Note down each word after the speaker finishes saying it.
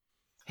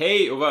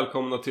Hej och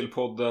välkomna till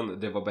podden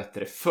Det var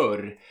bättre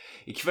förr.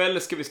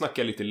 Ikväll ska vi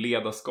snacka lite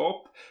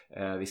ledarskap.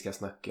 Vi ska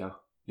snacka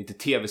lite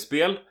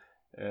tv-spel,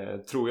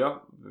 tror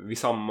jag. Vi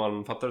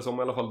sammanfattar det som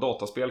i alla fall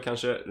dataspel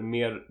kanske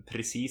mer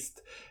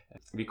precis.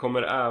 Vi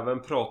kommer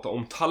även prata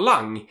om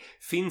talang.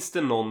 Finns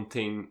det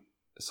någonting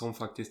som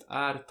faktiskt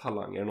är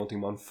talang? Är det någonting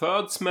man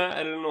föds med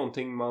eller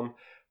någonting man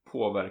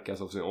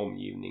påverkas av sin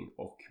omgivning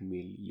och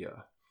miljö?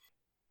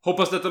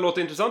 Hoppas detta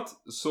låter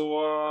intressant,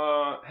 så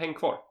häng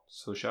kvar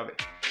så kör vi.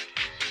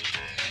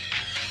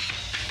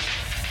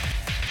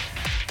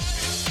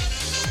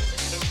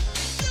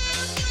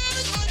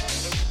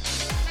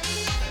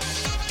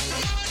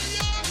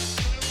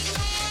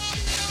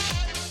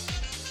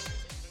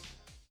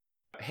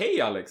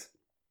 Hej Alex!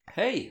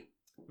 Hej!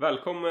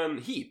 Välkommen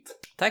hit!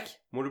 Tack!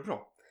 Mår du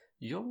bra?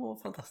 Jag mår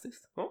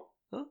fantastiskt. Ja.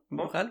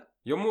 Mår själv?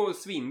 Jag mår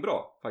svinbra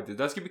faktiskt,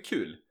 det här ska bli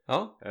kul.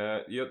 Ja.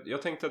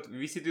 Jag tänkte att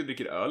vi sitter och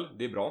dricker öl,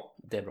 det är bra.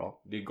 Det är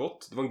bra. Det är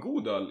gott, det var en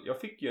god öl. Jag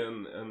fick ju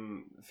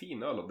en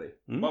fin öl av dig.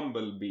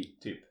 Bumblebee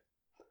typ.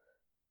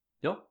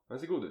 Ja. Den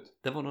ser god ut.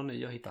 Det var någon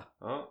ny jag hittade.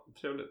 Ja,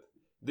 trevligt.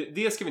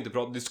 Det ska vi inte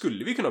prata om, det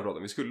skulle vi kunna prata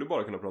om. Vi skulle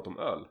bara kunna prata om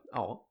öl.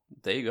 Ja,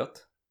 det är ju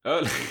gott.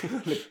 Öl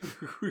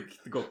är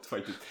sjukt gott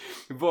faktiskt.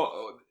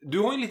 Du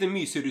har ju en liten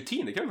mysig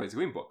rutin, det kan vi faktiskt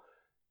gå in på.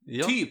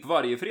 Ja. Typ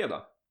varje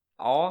fredag.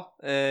 Ja,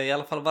 i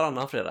alla fall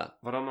varannan fredag.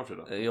 Varannan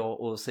fredag. Jag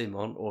och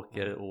Simon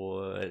åker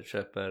och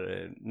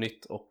köper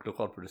nytt och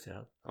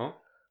lokalproducerat.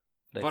 Ja.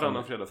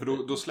 Varannan fredag, för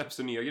då släpps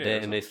det nya grejer.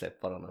 Det är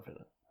nysläpp varannan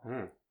fredag.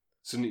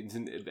 Så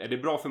är det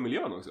bra för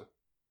miljön också?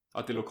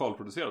 Att det är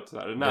lokalproducerat så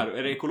här?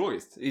 Är det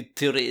ekologiskt?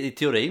 I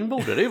teorin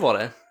borde det ju vara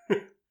det.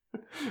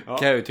 Ja.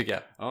 Kan jag ju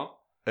tycka. Ja.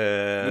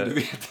 Men du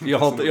vet jag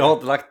har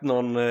inte lagt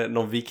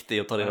någon vikt i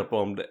att ta reda på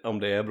om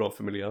det är bra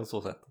för miljön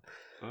så sätt.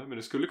 Ja, men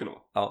det skulle kunna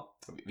vara. Ja.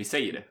 Vi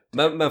säger det.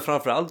 Men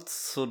framförallt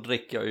så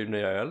dricker jag ju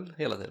nya öl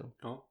hela tiden.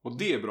 Ja. Och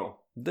det är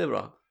bra. Det är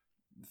bra.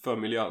 För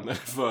miljön eller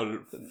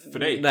för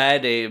dig? Nej,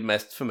 det är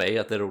mest för mig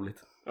att det är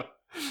roligt.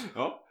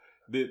 Ja,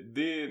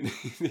 det är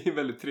en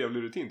väldigt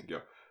trevlig rutin tycker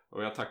jag.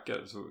 Och jag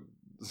tackar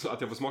så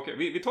att jag får smaka.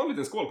 Vi tar en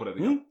liten skål på det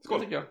tycker jag. Skål!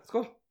 Tycker jag.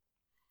 Skål!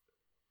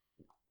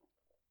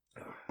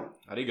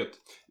 Ja, det är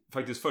gött.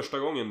 Faktiskt första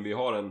gången vi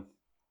har en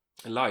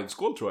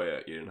liveskål tror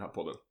jag i den här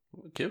podden.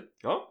 Kul.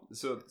 Ja,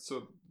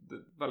 så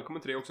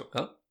välkommen till det också.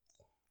 Ja.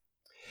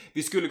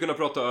 Vi skulle kunna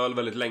prata öl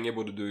väldigt länge,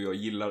 både du och jag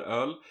gillar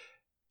öl.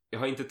 Jag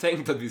har inte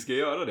tänkt att vi ska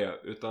göra det,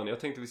 utan jag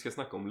tänkte att vi ska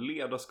snacka om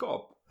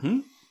ledarskap.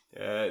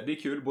 Det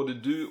är kul, både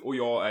du och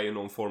jag är ju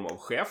någon form av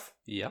chef.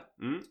 Ja.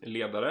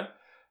 Ledare.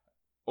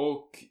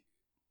 Och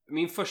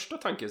min första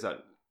tanke är så här: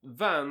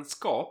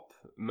 vänskap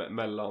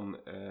mellan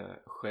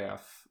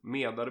chef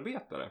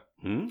medarbetare.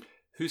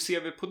 Hur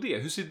ser vi på det?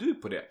 Hur ser du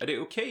på det? Är det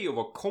okej att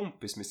vara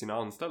kompis med sina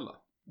anställda?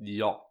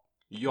 Ja.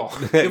 Ja,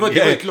 det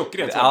var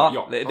klockrent.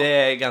 Ja, det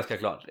är ganska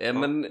klart.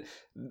 Men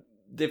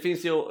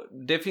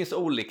det finns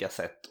olika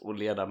sätt att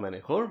leda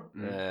människor.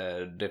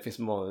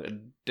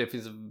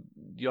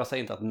 Jag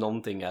säger inte att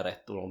någonting är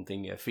rätt och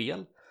någonting är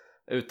fel.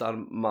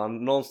 Utan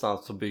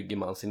någonstans så bygger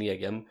man sin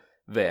egen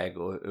väg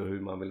och hur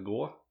man vill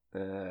gå.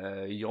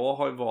 Jag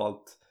har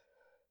valt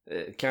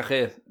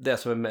kanske det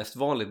som är mest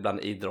vanligt bland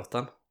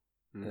idrotten.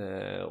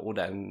 Och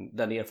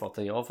den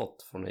erfarenheten jag har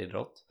fått från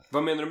idrott.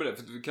 Vad menar du med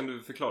det? Kan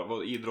du förklara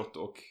vad idrott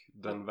och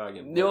den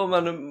vägen? Ja,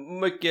 men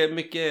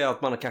mycket är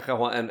att man kanske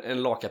har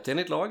en lagkapten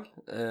i ett lag.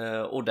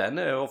 Och den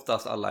är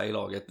oftast alla i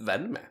laget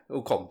vän med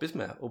och kompis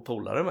med och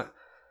polare med.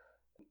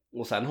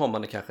 Och sen har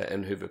man kanske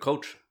en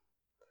huvudcoach.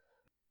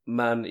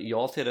 Men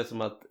jag ser det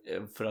som att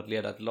för att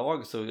leda ett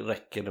lag så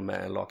räcker det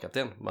med en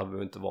lagkapten. Man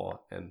behöver inte vara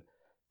en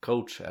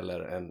coach eller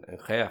en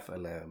chef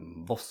eller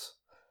en boss.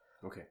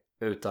 Okej.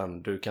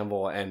 Utan du kan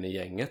vara en i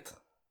gänget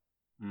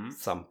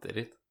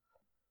samtidigt.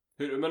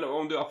 Men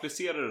om du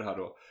applicerar det här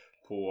då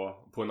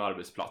på en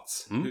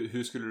arbetsplats.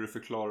 Hur skulle du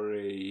förklara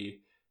det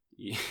i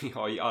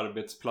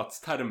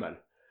arbetsplatstermer?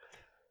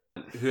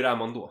 Hur är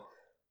man då?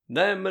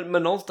 Nej,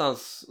 men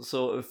någonstans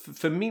så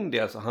för min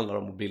del så handlar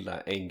det om att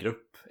bilda en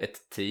grupp,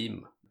 ett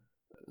team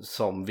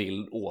som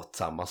vill åt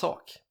samma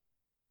sak.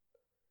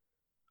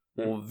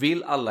 Och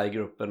vill alla i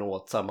gruppen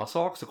åt samma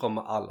sak så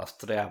kommer alla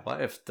sträva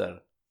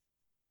efter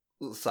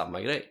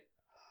samma grej.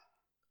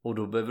 Och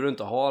då behöver du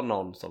inte ha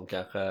någon som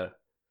kanske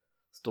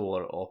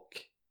står och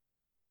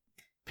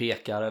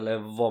pekar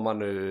eller vad man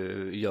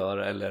nu gör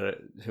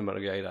eller hur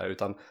man grejer där,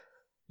 utan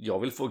jag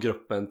vill få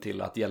gruppen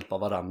till att hjälpa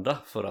varandra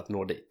för att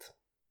nå dit.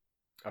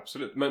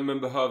 Absolut,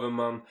 men behöver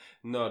man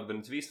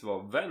nödvändigtvis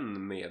vara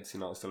vän med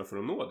sina anställda för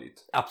att nå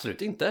dit?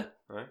 Absolut inte.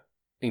 Nej.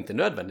 Inte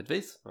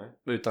nödvändigtvis. Nej.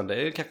 Utan det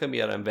är kanske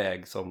mer en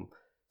väg som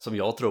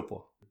jag tror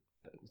på.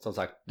 Som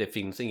sagt, det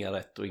finns inga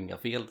rätt och inga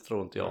fel,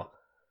 tror inte jag.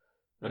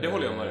 Ja, det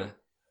håller jag med dig.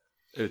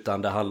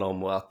 Utan det handlar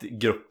om att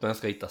gruppen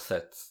ska hitta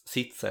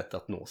sitt sätt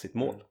att nå sitt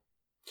mål.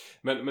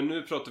 Men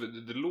nu pratar vi,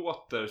 det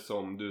låter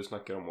som du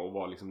snackar om att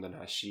vara liksom den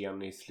här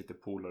tjenis, lite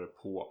polare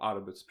på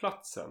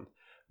arbetsplatsen.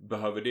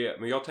 Behöver det,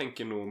 men jag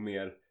tänker nog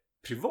mer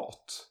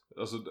privat.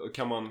 Alltså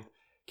kan man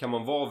Kan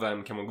man vara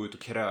vän? Kan man gå ut och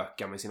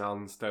kröka med sina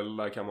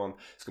anställda?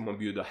 Ska man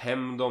bjuda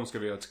hem dem? Ska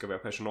vi ha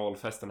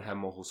personalfesten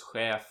hemma hos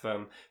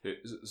chefen?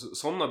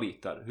 Sådana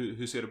bitar.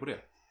 Hur ser du på det?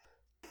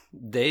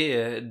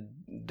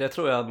 Det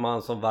tror jag att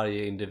man som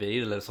varje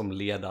individ eller som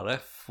ledare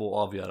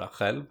får avgöra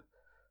själv.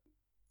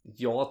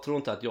 Jag tror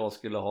inte att jag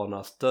skulle ha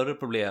några större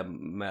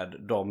problem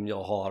med dem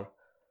jag har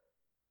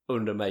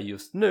under mig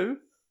just nu.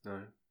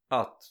 Nej.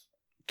 Att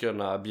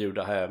kunna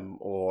bjuda hem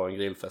och en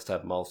grillfest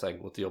hemma och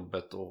sen gå till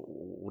jobbet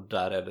och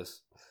där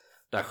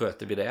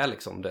sköter vi det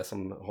liksom, det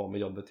som har med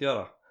jobbet att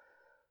göra.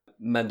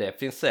 Men det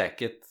finns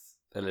säkert,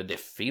 eller det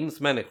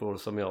finns människor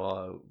som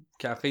jag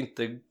kanske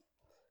inte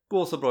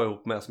går så bra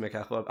ihop med, som jag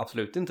kanske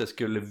absolut inte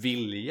skulle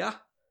vilja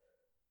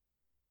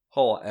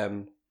ha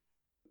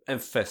en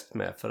fest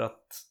med, för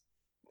att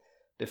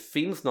det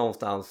finns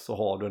någonstans så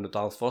har du ett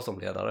ansvar som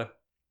ledare.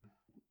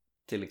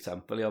 Till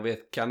exempel,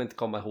 kan inte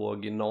komma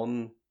ihåg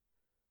någon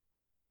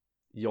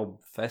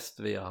jobbfest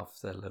vi har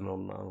haft eller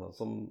någon annan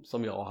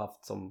som jag har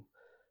haft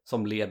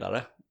som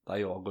ledare där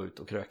jag går ut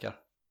och krökar.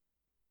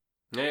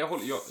 Nej, jag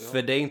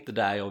För det är inte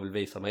där jag vill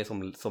visa mig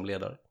som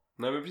ledare.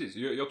 Nej, men precis.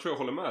 Jag tror jag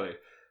håller med dig.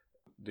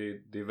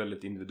 Det är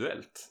väldigt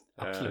individuellt.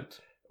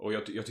 Absolut. Och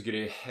jag tycker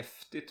det är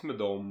häftigt med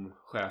de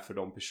chefer,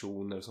 de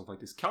personer som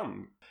faktiskt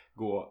kan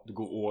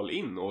gå all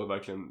in och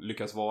verkligen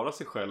lyckas vara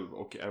sig själv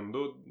och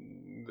ändå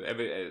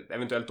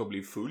eventuellt då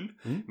bli full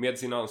med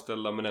sina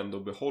anställda, men ändå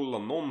behålla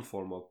någon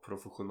form av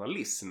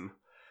professionalism,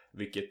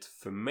 vilket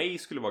för mig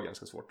skulle vara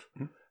ganska svårt.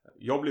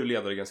 Jag blev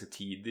ledare ganska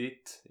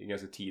tidigt, i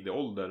ganska tidig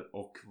ålder,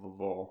 och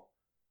var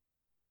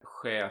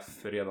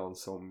chef redan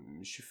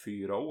som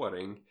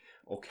 24-åring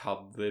och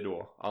hade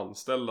då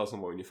anställda som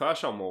var ungefär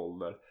samma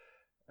ålder.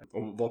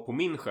 Och var på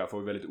min chef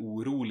var väldigt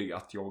orolig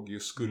att jag ju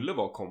skulle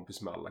vara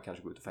kompis med alla,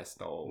 kanske gå ut och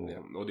festa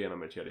och det ena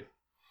med det tredje.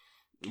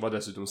 Var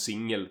dessutom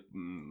singel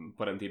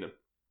på den tiden.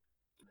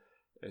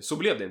 Så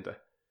blev det inte.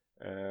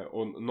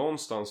 Och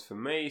någonstans för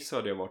mig så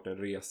har det varit en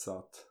resa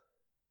att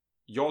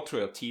jag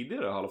tror jag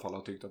tidigare i alla fall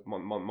har tyckt att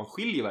man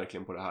skiljer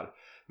verkligen på det här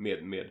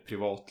med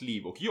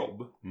privatliv och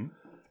jobb.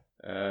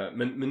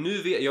 Men nu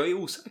jag är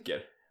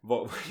osäker.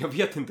 Jag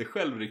vet inte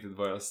själv riktigt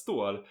var jag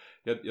står.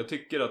 Jag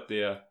tycker att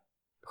det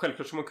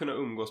självklart ska man kunna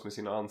umgås med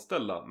sina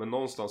anställda, men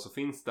någonstans så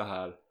finns det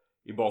här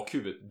i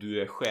bakhuvudet.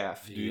 Du är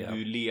chef, du är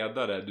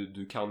ledare,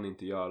 du kan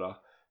inte göra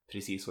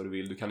precis vad du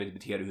vill, du kan inte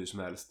bete dig hur som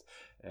helst.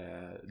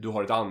 Du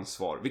har ett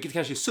ansvar, vilket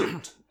kanske är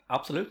sunt.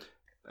 Absolut.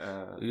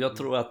 Jag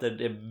tror att det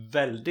är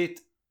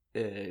väldigt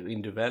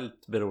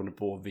individuellt beroende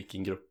på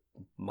vilken grupp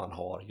man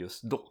har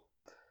just då.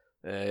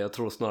 Jag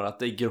tror snarare att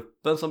det är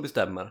gruppen som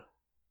bestämmer.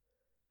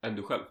 Än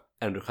du själv.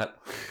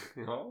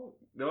 Ja,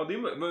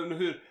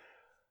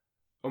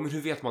 men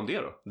hur vet man det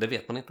då? Det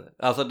vet man inte.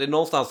 Alltså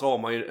någonstans har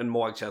man ju en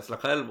magkänsla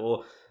själv,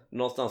 och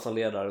någonstans som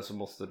ledare så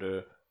måste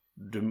du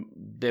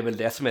det är väl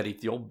det som är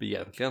ditt jobb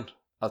egentligen.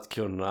 Att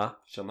kunna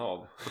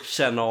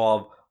känna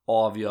av,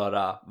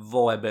 avgöra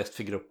vad är bäst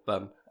för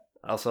gruppen.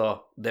 Alltså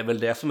det är väl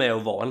det som är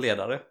att vara en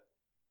ledare,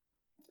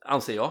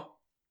 anser jag.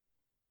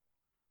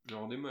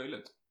 Ja, det är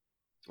möjligt.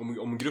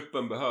 Om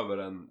gruppen behöver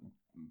en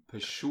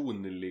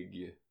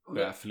personlig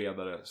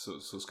chefledare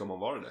så ska man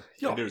vara det.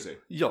 Ja. Är det du säger?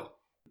 Ja.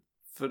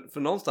 För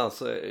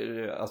någonstans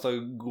alltså,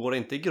 går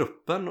inte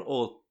gruppen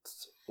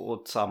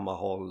åt samma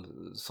håll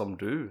som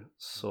du,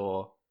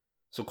 så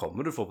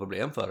kommer du få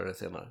problem förr eller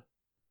senare.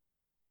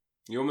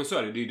 Jo, men så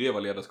är det. Det är ju det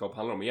vad ledarskap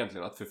handlar om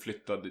egentligen. Att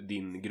förflytta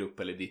din grupp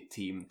eller ditt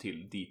team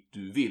till dit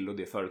du vill och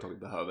det företaget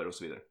behöver och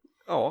så vidare.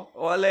 Ja,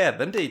 och eller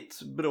även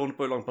dit, beroende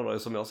på hur långt man är,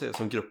 som jag ser,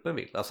 som gruppen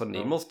vill. Alltså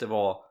ni måste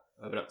vara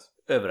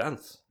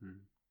överens.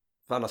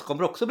 För annars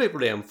kommer det också bli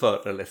problem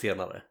förr eller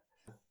senare.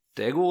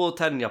 Det går att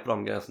tänja på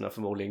de gränserna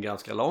förmodligen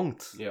ganska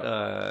långt.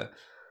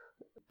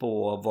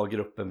 På vad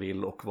gruppen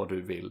vill och vad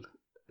du vill.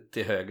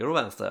 Till höger och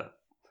vänster.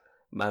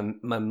 Men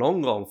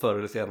någon gång förr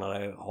eller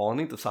senare, har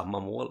ni inte samma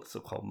mål, så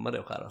kommer det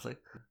att skära sig.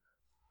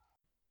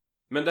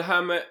 Men det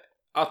här med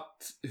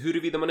att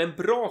huruvida man är en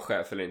bra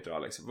chef eller inte,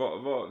 Alex.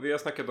 Vi har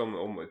snackat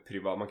om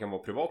privat. Man kan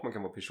vara privat, man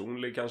kan vara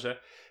personlig kanske.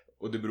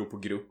 Och det beror på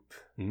grupp.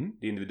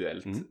 Det är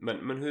individuellt.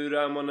 Men hur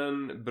är man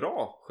en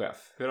bra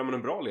chef? Hur är man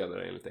en bra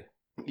ledare enligt dig?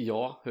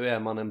 Ja, hur är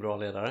man en bra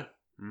ledare?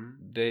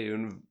 Det är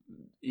ju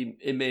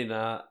i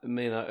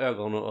mina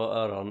ögon och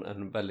öron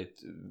en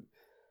väldigt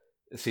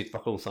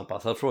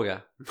situationsanpassad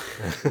fråga.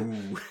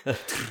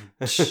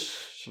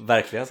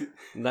 Verkligen.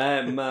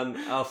 Nej, men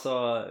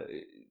alltså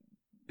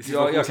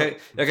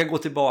jag kan gå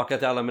tillbaka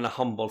till alla mina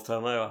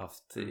handbollstränare jag har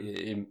haft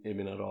i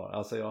mina dagar.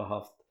 Alltså jag har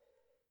haft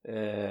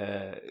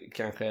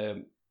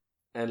kanske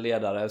en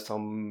ledare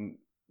som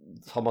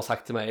har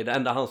sagt till mig, det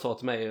enda han sa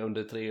till mig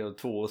under 3 och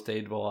 2 års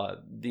tid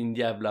var: din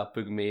jävla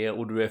pygmé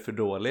och du är för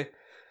dålig.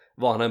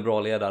 Var han en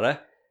bra ledare?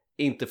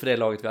 Inte för det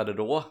laget vi hade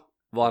då.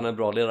 Var han en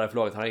bra ledare för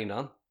laget här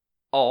innan?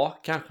 Ja,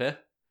 kanske.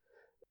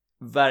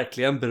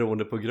 Verkligen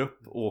beroende på grupp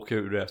och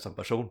hur du är som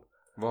person.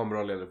 Var han en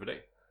bra ledare för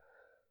dig?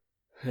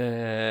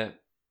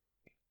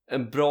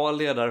 En bra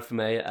ledare för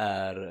mig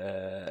är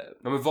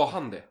ja, men var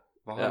han det?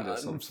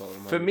 Som sa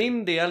för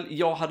min del,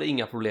 jag hade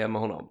inga problem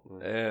med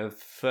honom.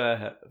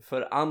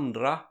 För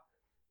andra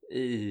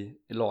i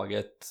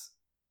laget,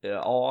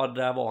 ja,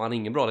 där var han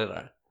ingen bra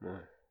ledare.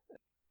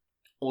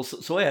 Och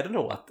så är det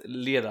nog att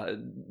leda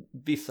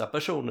vissa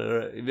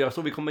personer. Jag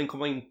tror vi kommer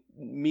komma in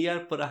mer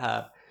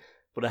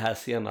på det här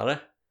senare,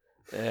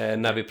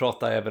 när vi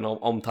pratar även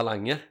om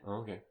talanger.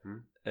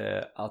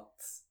 Att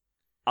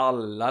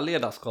alla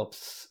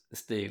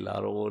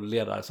ledarskapsstilar och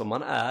ledare som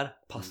man är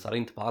passar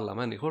inte på alla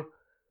människor.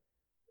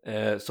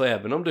 Så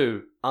även om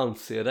du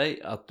anser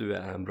dig att du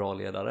är en bra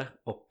ledare,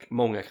 och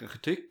många kanske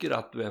tycker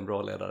att du är en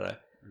bra ledare,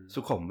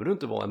 så kommer du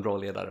inte vara en bra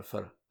ledare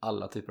för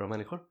alla typer av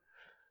människor.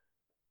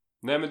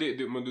 Nej, men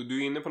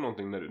du är inne på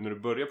någonting när du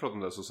började prata om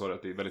det, så sa du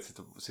att det är väldigt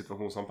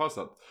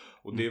situationsanpassat.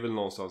 Och det är väl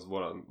någonstans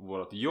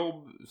vårat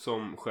jobb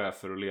som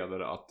chefer och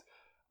ledare att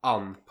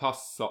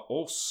anpassa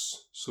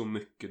oss så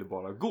mycket det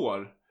bara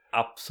går.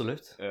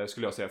 Absolut.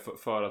 Skulle jag säga,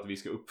 för att vi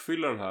ska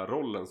uppfylla den här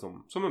rollen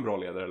som en bra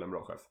ledare eller en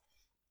bra chef.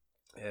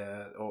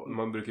 Och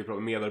man brukar ju prata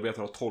om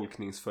medarbetare och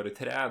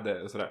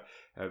tolkningsföreträde och sådär,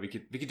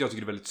 vilket jag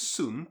tycker är väldigt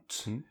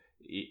sunt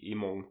i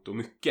mångt och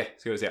mycket,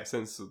 ska jag säga.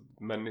 Sen så,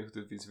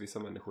 det finns vissa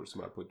människor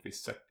som är på ett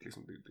visst sätt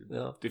liksom.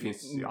 Det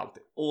finns ju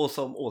alltid. Och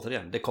som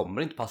återigen, det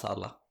kommer inte passa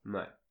alla.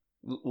 Nej.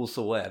 Och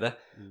så är det.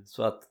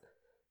 Så att,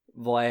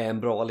 vad är en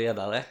bra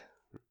ledare?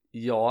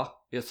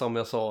 Ja, som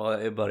jag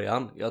sa i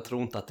början, jag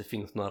tror inte att det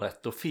finns några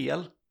rätt och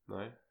fel.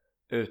 Nej.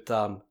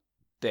 Utan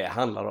det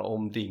handlar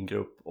om din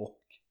grupp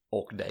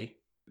och dig.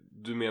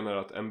 Du menar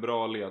att en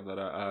bra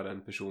ledare är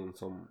en person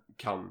som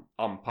kan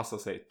anpassa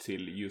sig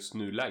till just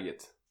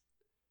nuläget?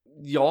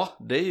 Ja,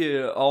 det är ju,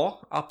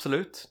 ja,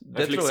 absolut.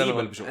 En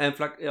flexibel person?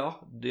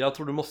 Ja, jag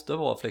tror du måste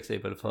vara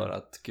flexibel för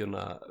att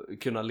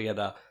kunna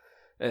leda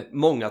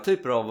många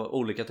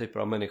olika typer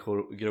av människor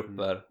och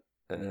grupper.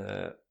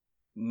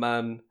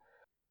 Men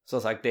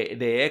som sagt,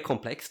 det är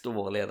komplext att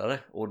vara ledare,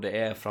 och det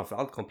är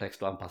framförallt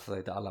komplext att anpassa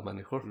sig till alla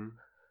människor.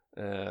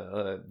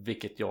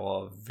 Vilket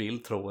jag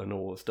vill tro är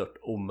nog stört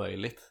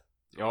omöjligt.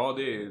 Ja,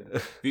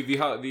 vi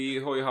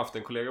har ju haft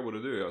en kollega,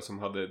 både du och jag, som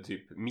hade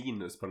typ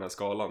minus på den här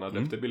skalan,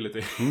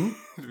 adaptability.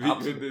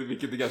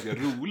 Vilket är ganska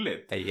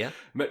roligt.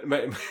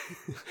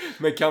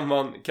 Men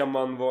kan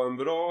man vara en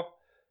bra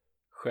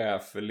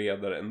chef eller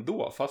ledare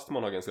ändå, fast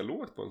man har ganska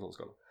lågt på en sån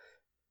skala?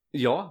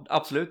 Ja,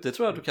 absolut, det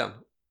tror jag du kan.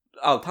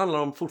 Allt handlar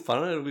om,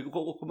 fortfarande, vi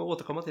kommer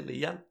återkomma till det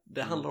igen,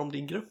 det handlar om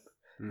din grupp.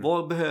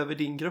 Vad behöver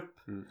din grupp?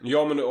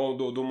 Ja, men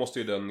då måste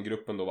ju den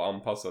gruppen då vara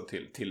anpassad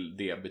till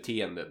det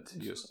beteendet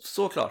just.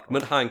 Såklart,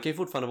 men han kan ju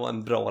fortfarande vara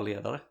en bra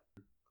ledare.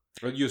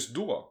 Just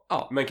då?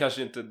 Ja. Men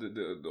kanske inte,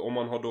 om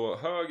man har då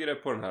högre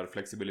på den här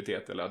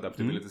flexibilitet eller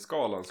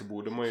adaptability-skalan, så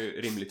borde man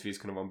ju rimligtvis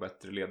kunna vara en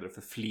bättre ledare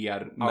för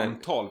fler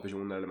antal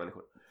personer eller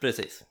människor.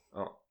 Precis.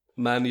 Ja.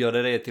 Men gör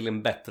det till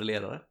en bättre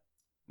ledare?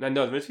 Nej,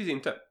 nödvändigtvis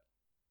inte.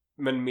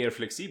 Men mer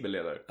flexibel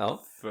ledare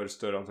för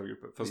större antal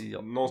grupper. Fast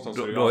någonstans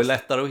är det ju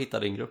lättare att hitta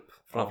din grupp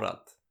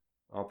framförallt.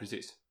 Ja,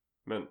 precis.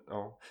 Men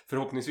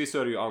förhoppningsvis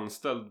är du ju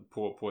anställd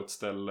på ett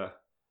ställe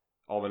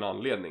av en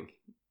anledning.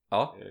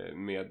 Ja.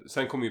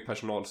 Sen kommer ju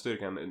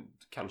personalstyrkan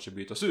kanske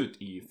bytas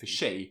ut i för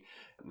sig.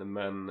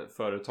 Men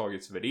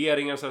företagets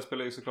värderingar så här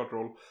spelar ju såklart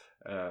roll.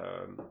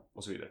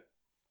 Och så vidare.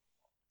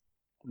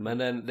 Men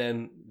det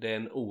är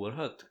en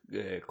oerhört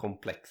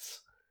komplex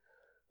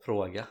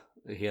fråga.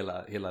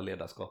 Hela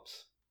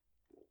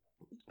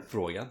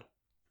ledarskapsfrågan.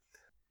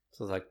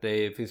 Som sagt,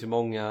 det finns ju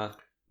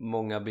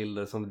många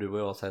bilder som du och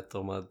jag har sett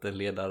om att en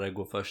ledare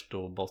går först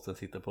och bossen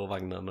sitter på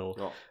vagnen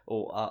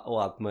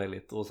och allt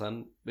möjligt. Och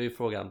sen är ju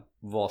frågan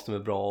vad som är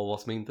bra och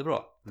vad som är inte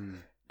bra.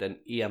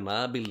 Den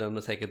ena bilden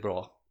är säkert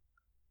bra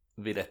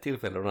vid ett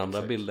tillfälle och den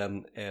andra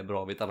bilden är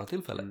bra vid ett annat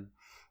tillfälle.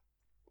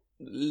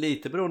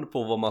 Lite beroende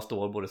på vad man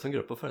står både som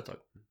grupp och företag.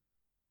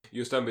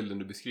 Just den bilden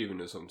du beskriver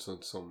nu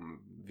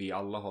som vi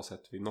alla har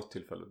sett vid något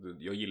tillfälle,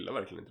 jag gillar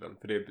verkligen inte den.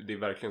 För det är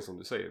verkligen som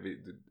du säger,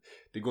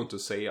 det går inte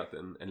att säga att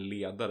en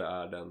ledare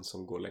är den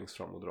som går längst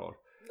fram och drar.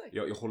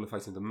 Jag håller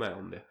faktiskt inte med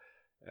om det.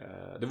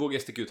 Det vågar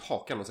jag sticka ut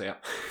hakan och säga.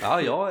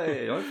 Ja, jag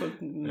är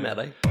fullt med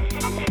dig.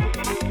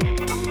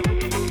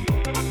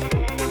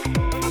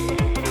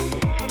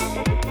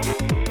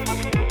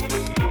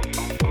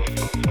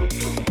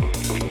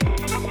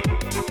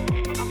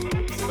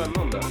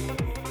 Spännande.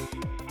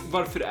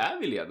 Varför är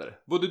vi ledare?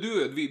 Både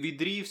du och vi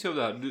drivs ju av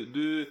det här.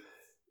 Du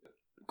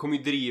kommer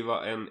ju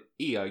driva en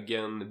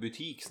egen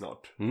butik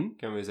snart,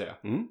 kan vi säga.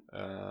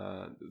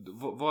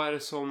 Vad är det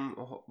som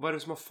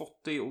har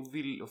fått dig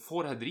att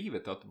få det här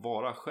drivet att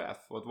vara chef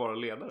och att vara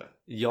ledare?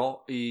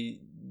 Ja,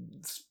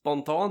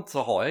 spontant så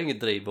har jag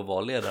inget driv att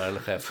vara ledare eller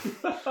chef.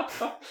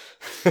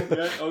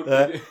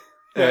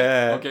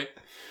 Okej.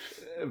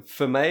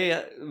 För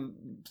mig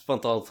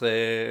spontant,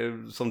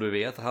 som du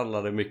vet,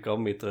 handlar det mycket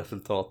om mitt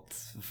resultat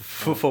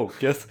för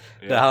fokus.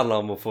 Det handlar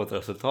om att få ett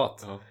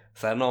resultat.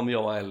 Sen om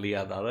jag är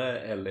ledare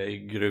eller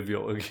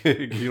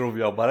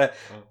grovjobbare,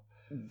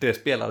 det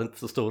spelar inte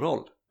så stor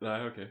roll.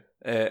 Nej, okay.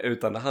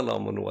 Utan det handlar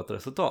om att nå ett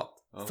resultat.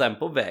 Sen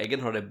på vägen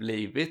har det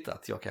blivit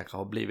att jag kanske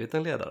har blivit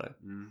en ledare.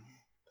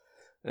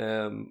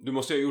 Du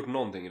måste ju ha gjort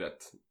någonting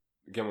rätt,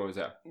 kan man väl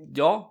säga.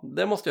 Ja,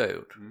 det måste jag ha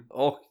gjort.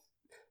 Och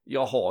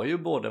jag har ju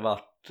både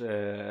varit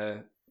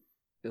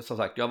som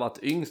sagt, jag har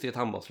varit yngst i ett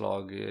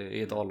handbollslag,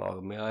 i ett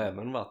A-lag, men jag har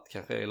även varit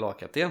kanske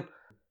lagkapten.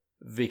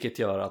 Vilket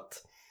gör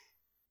att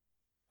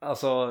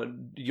alltså,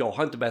 jag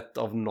har inte bett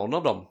av någon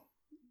av dem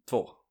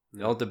två.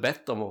 Jag har inte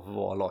bett om att få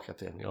vara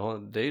lagkapten.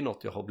 Det är ju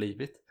något jag har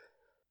blivit.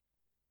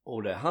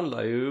 Och det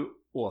handlar ju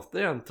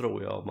återigen,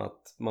 tror jag, om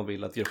att man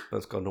vill att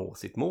gruppen ska nå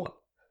sitt mål.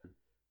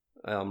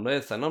 Om det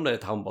är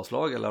ett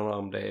handbollslag eller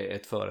om det är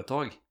ett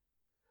företag.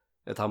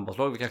 Ett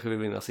handbollslag kanske vill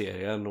vinna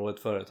serien och ett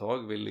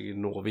företag vill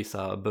nå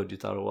vissa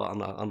budgetar och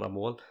andra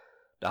mål.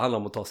 Det handlar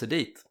om att ta sig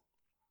dit.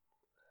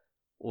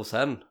 Och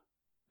sen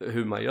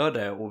hur man gör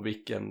det och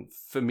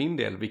för min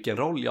del, vilken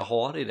roll jag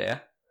har i det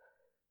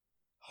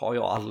har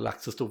jag aldrig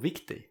lagt så stor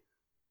vikt i.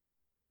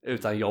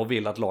 Utan jag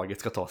vill att laget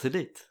ska ta sig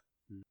dit.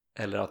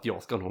 Eller att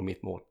jag ska nå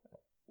mitt mål.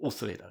 Och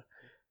så vidare.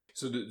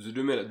 Så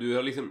du menar, du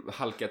har liksom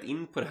halkat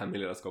in på det här med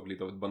ledarskap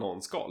lite av ett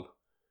bananskal?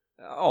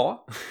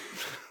 Ja.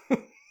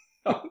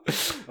 Ja.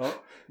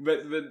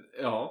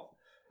 Ja.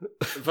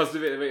 Fast du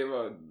vet,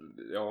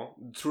 ja.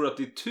 Tror du att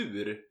det är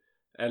tur?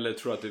 Eller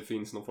tror du att det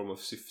finns någon form av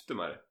syfte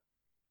med det?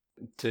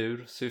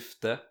 Tur,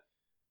 syfte.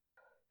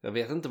 Jag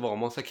vet inte vad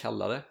man ska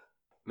kalla det.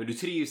 Men du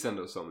trivs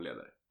ändå som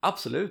ledare?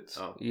 Absolut.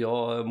 Ja.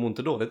 Jag mår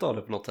inte dåligt av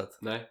det på något sätt.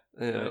 Nej.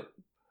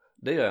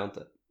 Det gör jag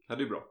inte. Ja,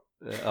 det är bra.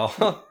 Ja,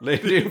 det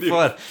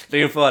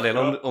är en fördel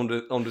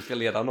om du ska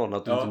leda någon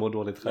att du inte mår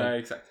dåligt själv. Nej,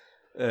 exakt.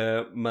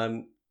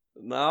 Men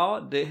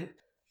det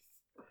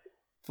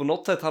på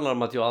något sätt handlar det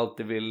om att jag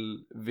alltid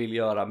vill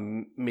göra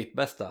mitt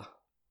bästa.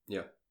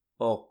 Ja.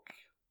 Och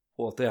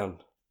återigen,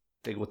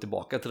 det går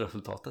tillbaka till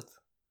resultatet.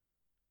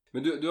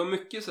 Men du har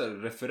mycket så här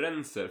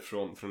referenser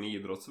från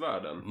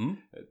idrottsvärlden.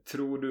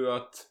 Tror du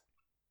att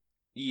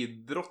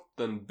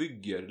idrotten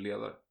bygger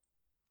ledare?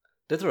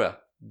 Det tror jag,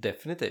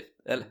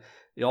 definitivt. Eller,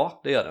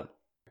 ja, det gör den.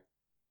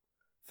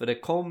 För det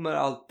kommer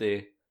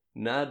alltid,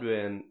 när du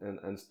är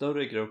en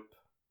större grupp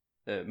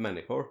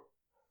människor,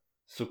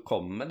 så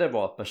kommer det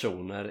vara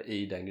personer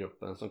i den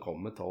gruppen som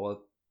kommer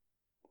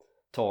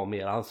ta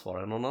mer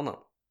ansvar än någon annan.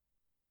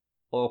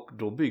 Och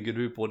då bygger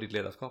du på ditt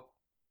ledarskap.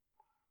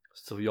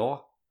 Så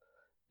ja,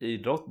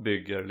 idrott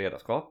bygger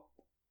ledarskap.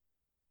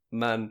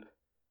 Men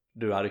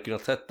du hade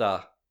kunnat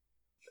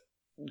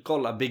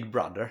kolla Big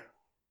Brother.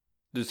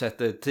 Du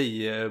sätter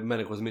 10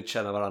 människor som inte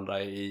känner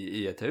varandra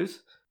i ett hus.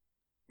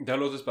 Det här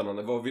låter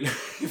spännande.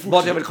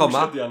 Vad jag vill komma.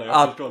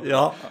 Absolut.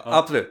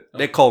 Ja.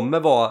 Det kommer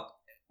vara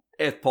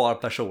ett par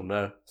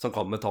personer som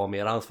kommer ta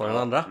mer ansvar än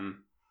andra.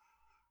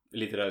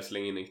 Lite där,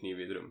 släng in en kniv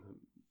i ett rum.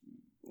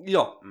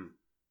 Ja.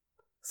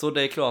 Så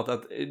det är klart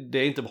att det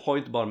har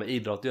inte bara med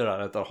idrott att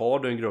göra, utan har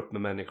du en grupp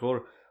med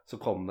människor så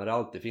kommer det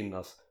alltid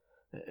finnas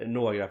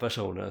några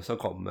personer som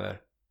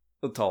kommer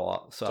att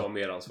ta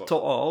mer ansvar.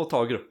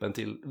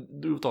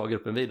 Ta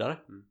gruppen vidare.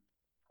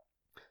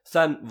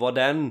 Sen vad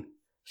den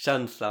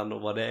känslan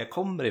och vad det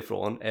kommer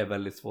ifrån är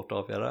väldigt svårt att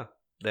avgöra.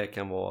 Det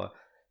kan vara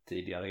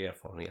tidigare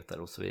erfarenheter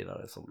och så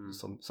vidare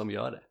som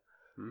gör det.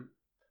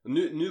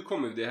 Nu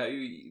kommer det här är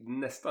ju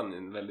nästan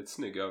en väldigt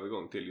snygg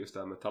övergång till just det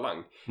här med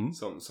talang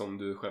som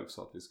du själv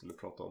sa att vi skulle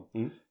prata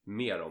om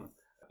mer om.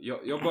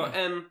 Jag bara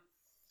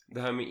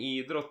det här med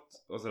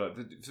idrott och sådär,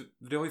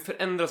 för det har ju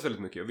förändrats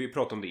väldigt mycket. Vi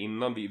pratade om det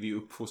innan, vi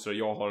uppfostrar.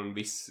 Jag har en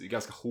viss,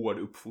 ganska hård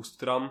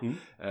uppfostran.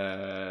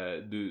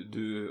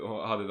 Du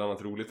hade ett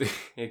annat roligt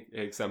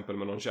exempel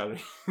med någon kärring.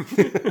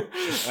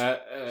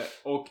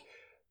 Och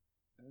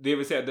det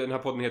vill säga, den här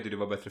podden heter Det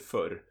var bättre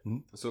förr.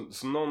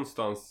 Så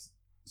någonstans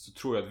så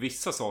tror jag att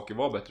vissa saker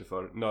var bättre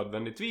förr.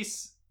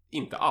 Nödvändigtvis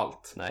inte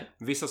allt. Nej.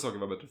 Vissa saker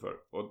var bättre förr.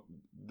 Och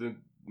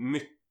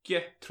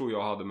mycket tror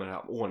jag hade med det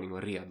här ordning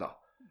och reda.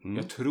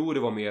 Jag tror det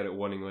var mer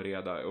ordning och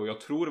reda. Och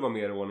jag tror det var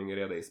mer ordning och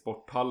reda i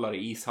sporthallar,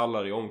 i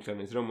ishallar, i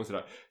omklädningsrum och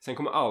sådär. Sen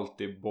kommer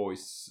alltid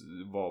boys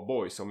vara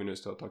boys, om vi nu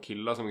ska ta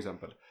killar som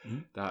exempel.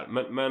 Det här.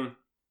 Men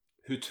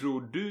hur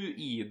tror du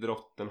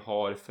idrotten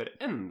har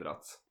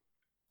förändrats?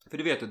 För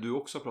det vet jag att du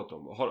också pratar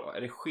om.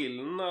 Är det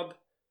skillnad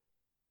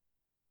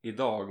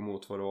idag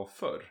mot vad det var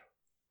förr?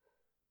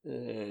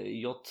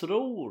 Jag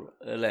tror,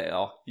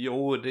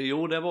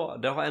 eller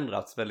det har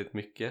ändrats väldigt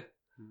mycket.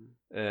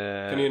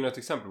 Kan du ge något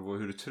exempel på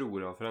hur du tror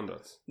det har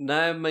förändrats?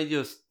 Nej, men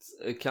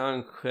just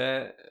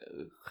kanske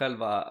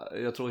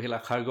jag tror hela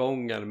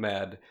jargongen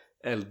med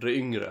äldre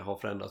yngre har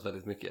förändrats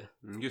väldigt mycket.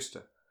 Just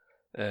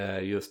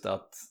det. Just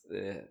att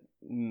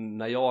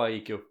när jag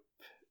gick upp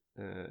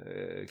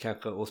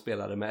kanske och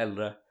spelade med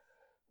äldre,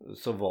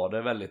 så var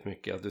det väldigt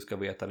mycket att du ska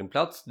veta din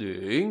plats, du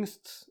är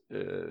yngst,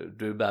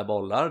 du bär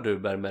bollar, du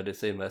bär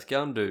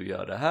medicinväskan, du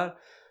gör det här.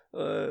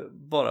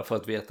 Bara för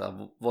att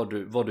veta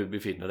var du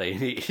befinner dig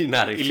i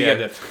näringskedjan. I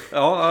ledet.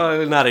 Ja,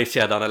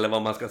 näringskedjan eller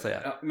vad man ska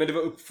säga. Ja, men det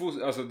var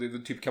alltså det var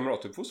typ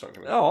kamratuppfostran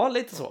kan man säga. Ja,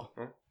 lite så.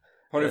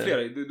 Har du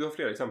flera? Du har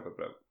flera exempel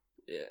på det?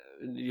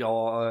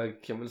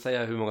 Jag kan väl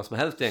säga hur många som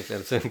helst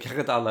egentligen. Sen kanske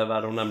inte alla är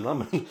värda att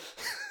nämna,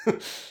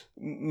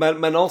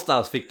 men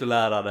någonstans fick du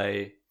lära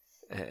dig.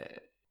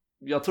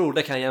 Jag tror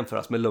det kan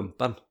jämföras med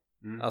lumpen.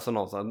 Alltså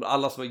någonstans.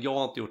 Alla som, jag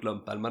har inte gjort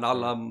lumpen, men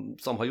alla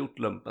som har gjort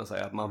lumpen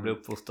säger att man blir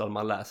uppfostrad,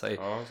 man lär sig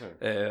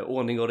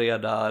ordning och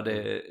reda, det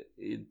är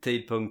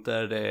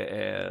tidpunkter, det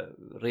är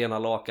rena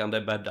lakan, det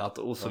är bäddat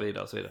och så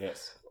vidare och så vidare.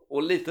 Yes.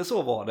 Och lite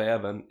så var det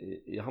även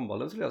i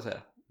handbollen skulle jag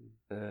säga.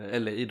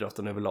 Eller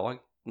idrotten överlag.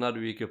 När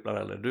du gick upp bland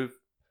äldre.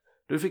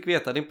 Du fick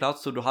veta din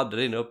plats och du hade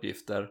dina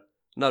uppgifter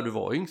när du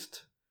var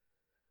yngst.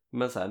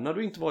 Men sen när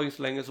du inte var yngst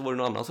längre så var det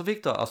någon annan som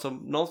fick ta. Alltså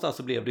någonstans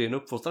så blev det en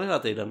uppfostran hela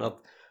tiden.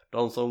 Att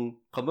de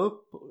som kom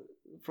upp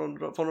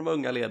från de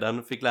unga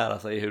leden fick lära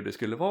sig hur det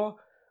skulle vara.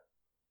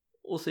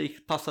 Och så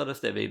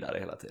passades det vidare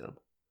hela tiden.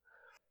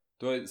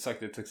 Du har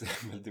sagt ett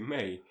exempel till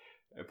mig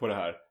på det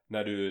här.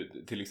 När du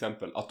till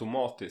exempel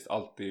automatiskt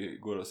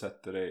alltid går och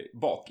sätter dig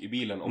bak i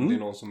bilen om det är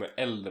någon som är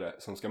äldre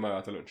som ska med och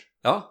äta lunch.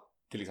 Ja.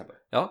 Till exempel.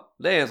 Ja,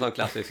 det är en sån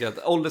klassisk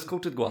att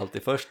ålderskortet går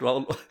alltid först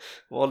och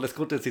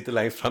ålderskortet sitter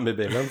längst fram i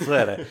bilen, så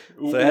är det.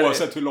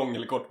 Oavsett hur lång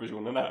eller kort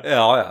personen är.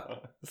 Ja.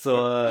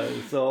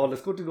 Så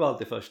ålderskortet går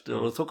alltid först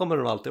och så kommer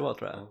det alltid vara,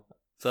 tror jag.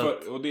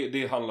 Så och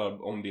det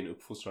handlar om din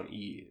uppfostran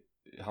i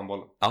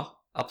handbollen.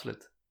 Ja,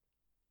 absolut.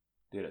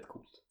 Det är rätt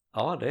coolt.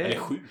 Ja, det är... Eller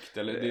sjukt,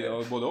 eller det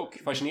är både och.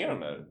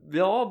 Fascinerande.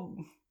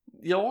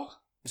 Ja.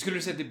 Skulle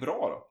du säga att det är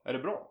bra då? Är det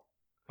bra?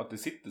 Att det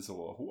sitter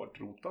så hårt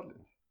rotad?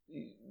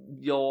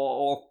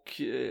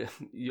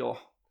 Ja.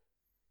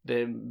 Det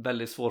är en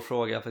väldigt svår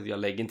fråga, för jag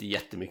lägger inte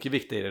jättemycket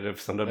vikt i det.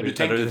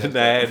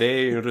 Nej, det är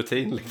ju en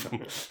rutin liksom.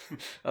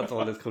 Att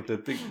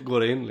ålderskortet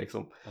går in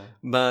liksom. Ja.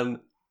 Men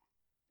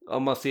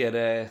om man ser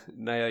det,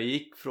 när jag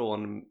gick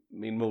från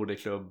min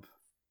moderklubb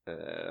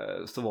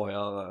så var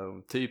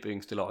jag typ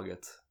yngst i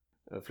laget.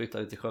 Jag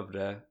flyttade till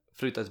Skövde,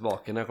 flyttade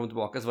tillbaka. När jag kom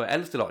tillbaka så var jag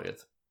äldst i laget.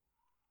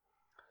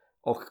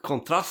 Och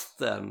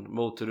kontrasten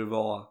mot hur det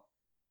var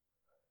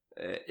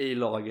i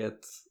laget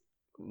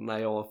när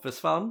jag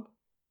försvann,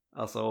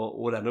 alltså,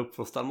 och den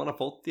uppfostran man har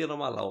fått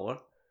genom alla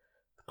år,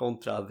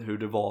 kontra hur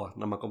det var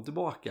när man kom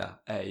tillbaka,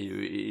 är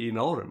ju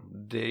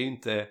enorm. Det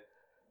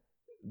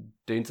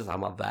är inte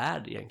samma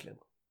värld egentligen.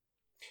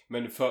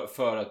 Men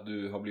för att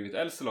du har blivit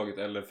äldst i laget,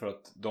 eller för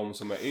att de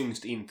som är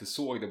yngst inte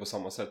såg det på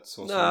samma sätt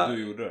som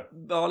du gjorde det?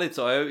 Ja, lite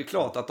så. Det är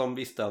klart att de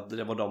visste att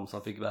det var de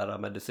som fick bära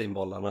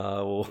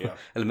medicinbollarna och,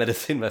 eller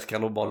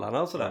medicinväskan och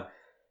bollarna och sådär.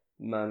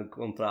 Men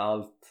kontra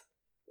allt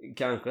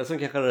kanske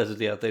har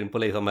resulterat i en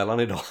polisanmälan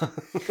idag.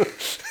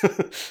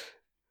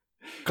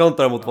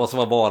 Kontra mot vad som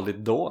var vanligt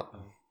då.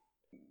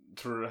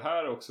 Tror du det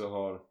här också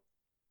har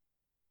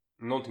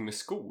någonting med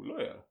skola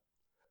att göra?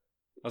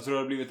 Alltså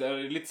är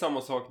det lite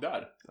samma sak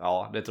där?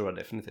 Ja, det tror jag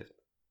definitivt.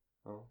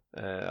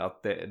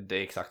 Att det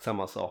är exakt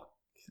samma sak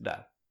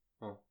där.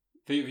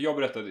 För jag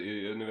berättade,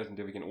 nu vet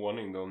inte jag vilken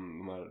ordning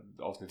de här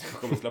avsnitten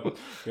kommer släppas.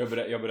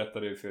 Jag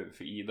berättade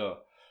för Ida,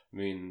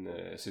 min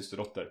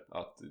systerdotter,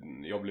 att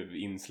jag blev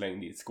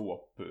inslängd i ett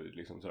skåp,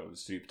 liksom så här,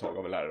 stryptag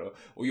av en lärare.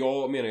 Och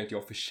jag menar ju att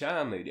jag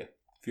förtjänar ju det.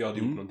 För jag hade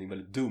gjort någonting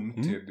väldigt dumt.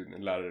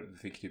 En lärare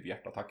fick typ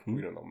hjärtattack på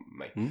grund av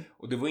mig.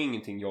 Och det var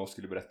ingenting jag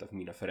skulle berätta för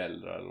mina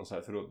föräldrar eller något så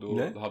här, för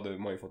då hade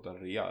man ju fått en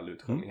rejäl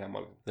utskällning hemma.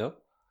 Ja.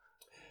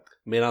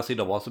 Medan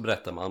idag så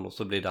berättar man och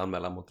så blir det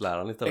anmälan mot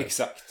läraren lite.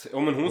 Exakt. Ja,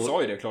 men hon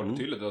sa ju det klart och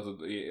tydligt att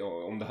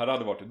om det här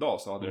hade varit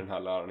idag så hade den här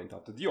läraren inte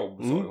haft ett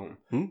jobb, sa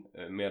hon.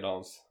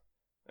 Medans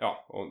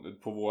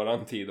på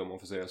våran tid, om man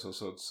får säga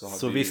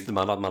så visste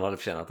man att man hade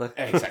förtjänat det.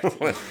 Exakt.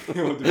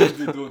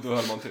 då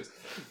höll man tyst.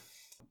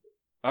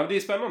 Ja, det är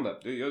spännande.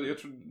 Jag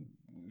tror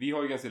vi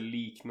har ju ganska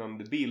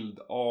liknande bild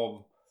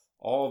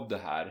av det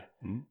här.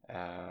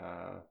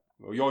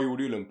 Och jag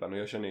gjorde ju lumpen och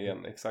jag känner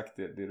igen exakt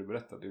det du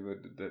berättade.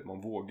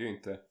 Man vågar ju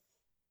inte.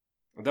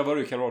 Och där var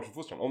det ju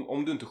kamratfostran.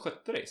 Om du inte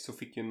skötte dig så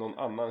fick ju någon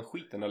annan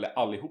skiten, eller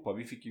allihopa.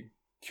 Vi fick ju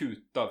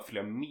kuta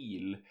flera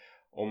mil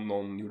om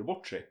någon gjorde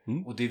bort sig.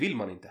 Och det vill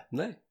man inte.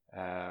 Nej.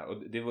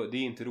 Och det är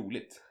inte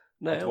roligt.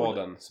 Nej, att vara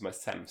den som är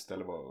sämst,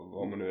 eller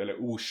vad man nu, eller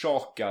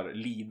orsakar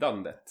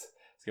lidandet,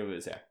 ska vi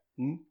väl säga.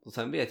 Och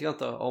sen vet jag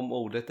inte om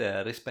ordet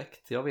är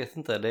respekt. Jag vet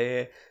inte.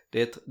 Det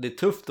är ett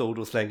tufft ord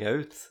att slänga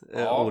ut,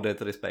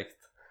 ordet respekt.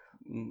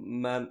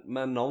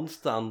 Men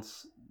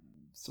någonstans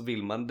så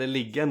vill man. Det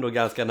ligger ändå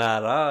ganska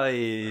nära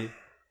i...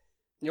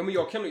 Ja, men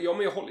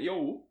jag håller...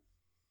 Jo.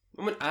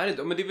 Ja,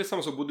 men det är väl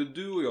samma sak. Både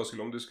du och jag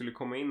skulle... Om det skulle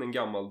komma in en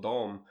gammal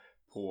dam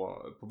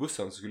på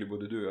bussen, så skulle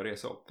både du och jag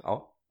resa upp.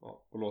 Ja.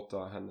 Och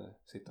låta henne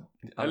sitta.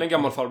 Eller en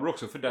gammal farbror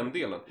också, för den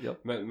delen. Ja.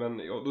 Men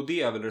då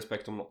det är väl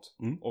respekt om något.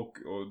 Och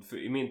för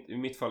i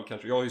mitt fall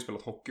kanske... Jag har ju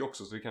spelat hockey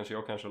också, så jag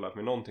kanske har lärt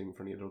mig någonting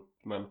från idrott.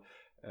 Men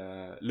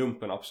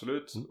lumpen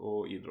absolut,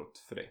 och idrott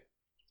för dig.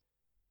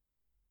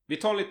 Vi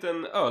tar en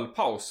liten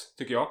ölpaus,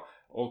 tycker jag.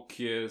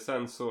 Och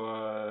sen så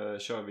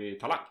kör vi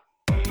talang.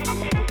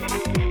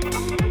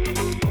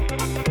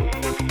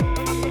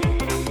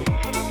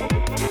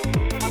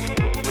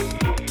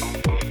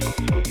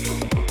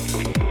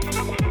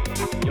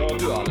 Ja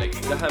du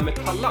Alex, det här med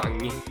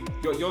talang.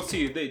 Jag ser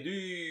ju dig, du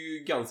är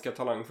ju ganska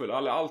talangfull.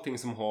 Allting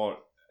som har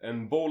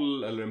en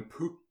boll eller en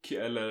puck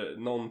eller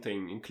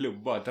någonting, en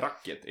klubba, ett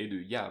racket, är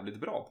du jävligt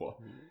bra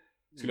på.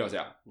 Skulle jag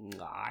säga.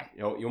 Nej.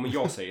 Jo, men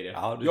jag säger det.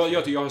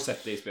 Jag har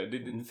sett dig i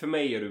spel. För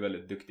mig är du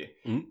väldigt duktig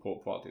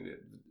på allting.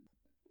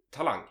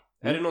 talang.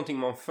 Är det någonting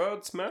man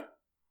föds med?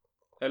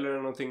 Eller är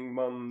det någonting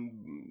man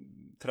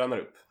tränar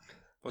upp?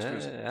 Vad skulle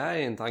du säga? Det här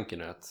är en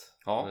tankenöt.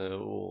 Ja.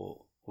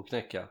 Och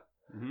knäcka.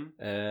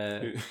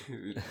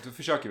 Då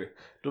försöker vi.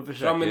 Då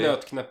försöker Fram med vi.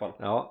 nötknäppan.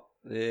 Ja,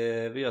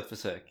 vi gör ett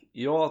försök.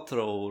 Jag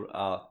tror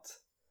att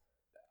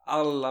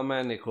alla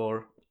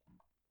människor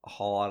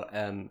har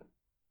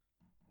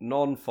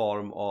någon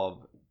form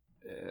av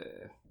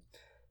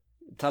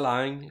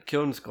talang,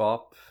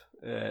 kunskap,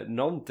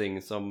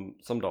 någonting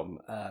som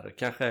de är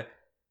kanske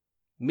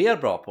mer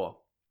bra på.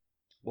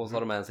 Och så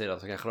har de en sida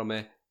som kanske de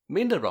är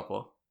mindre bra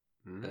på.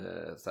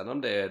 Sen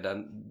om det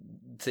är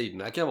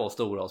sidorna kan vara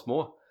stora och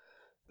små.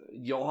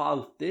 Jag har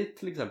alltid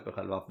till exempel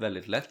själv haft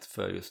väldigt lätt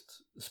för just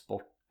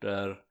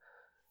sporter.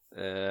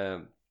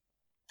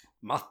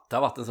 Matte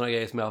har varit en sån här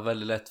grej som jag har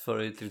väldigt lätt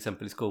för till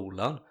exempel i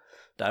skolan.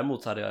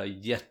 Däremot så hade jag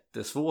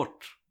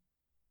jättesvårt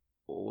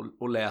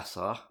att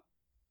läsa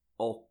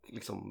och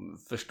liksom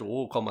förstå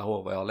och komma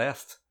ihåg vad jag har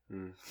läst.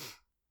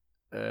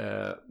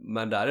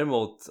 Men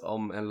däremot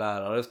om en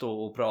lärare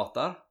står och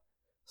pratar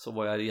så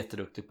var jag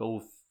jätteduktig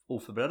på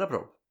oförberedda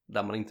prov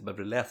där man inte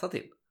behövde läsa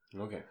till.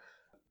 Okay.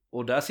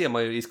 Och där ser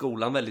man ju i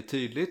skolan väldigt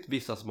tydligt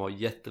vissa som har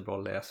jättebra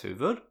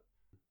läshuvud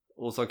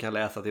och som kan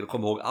läsa till och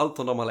komma ihåg allt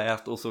som de har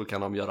läst och så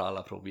kan de göra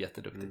alla prov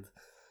jätteduktigt.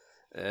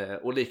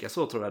 Och lika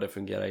så tror jag det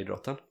fungerar i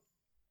idrotten.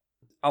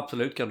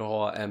 Absolut kan du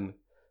ha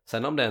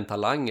sen om det är en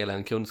talang eller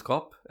en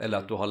kunskap eller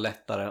att du har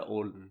lättare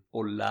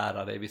att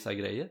lära dig vissa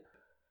grejer,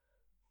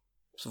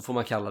 så får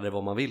man kalla det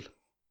vad man vill.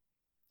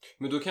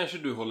 Men då kanske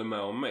du håller med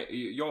om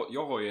mig.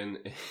 Jag har ju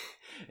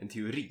en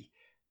teori.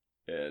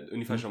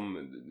 Ungefär som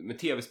med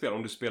tv-spel.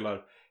 Om du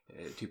spelar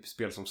typ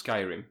spel som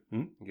Skyrim.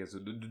 Okay, så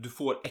du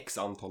får x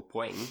antal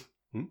poäng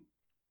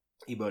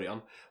i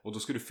början. Och då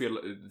ska du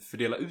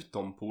fördela ut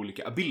dem på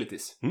olika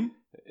abilities.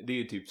 Det är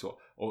ju typ så.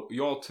 Och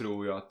jag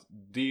tror ju att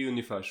det är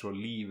ungefär så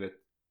livet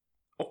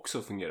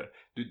också fungerar.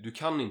 Du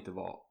kan inte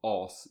vara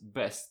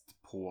asbäst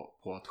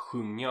på att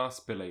sjunga,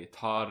 spela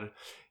gitarr,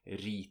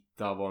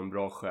 rita, vara en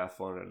bra chef,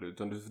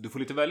 utan du får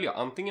lite välja.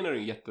 Antingen är du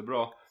en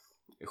jättebra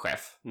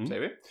chef,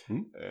 säger vi.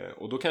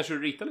 Och då kanske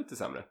du ritar lite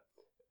sämre.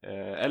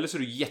 Eller så är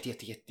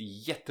du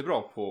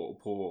jättebra på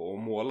att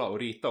måla och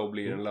rita och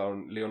blir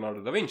en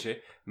Leonardo da Vinci,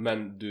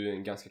 men du är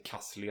en ganska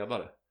kass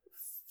ledare.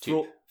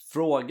 Typ.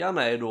 Frågan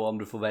är då om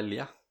du får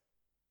välja.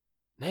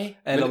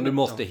 Nej. Eller om du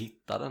måste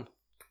hitta den.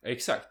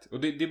 Exakt, och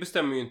det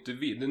bestämmer ju inte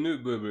vi.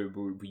 Nu börjar vi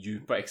på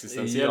djupa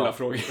existentiella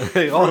frågor.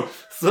 Ja,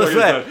 så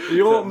är det.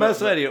 Jo, men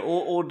så är det ju.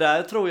 Och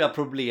där tror jag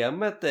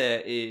problemet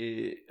är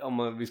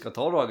om vi ska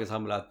ta dagens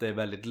samhälle, att det är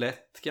väldigt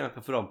lätt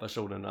kanske för de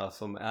personerna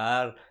som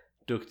är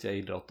duktiga i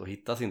idrott att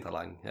hitta sin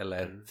talang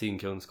eller sin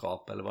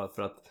kunskap eller vad,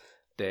 för att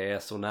det är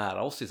så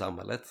nära oss i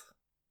samhället.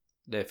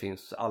 Det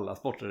finns alla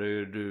sporter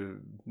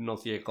du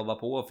någonsin kan komma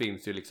på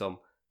finns ju liksom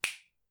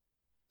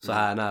så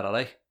här nära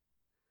dig.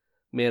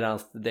 Medan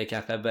det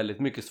kanske är väldigt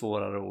mycket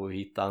svårare att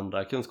hitta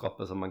andra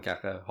kunskaper som man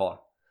kanske har.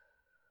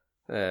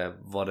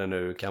 Vad det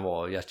nu kan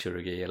vara,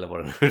 hjärtkirurgi eller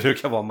vad det nu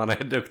kan vara man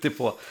är duktig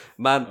på.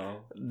 Men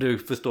du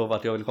förstår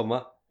vart jag vill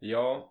komma.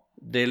 Ja.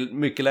 Det är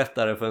mycket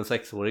lättare för en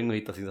 6-åring att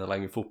hitta sin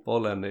talang i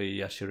fotboll än i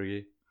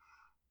hjärtkirurgi.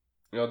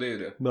 Ja, det är ju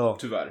det. Ja.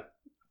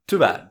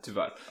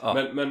 Tyvärr.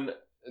 Ja. Men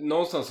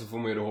någonstans så får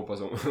man ju då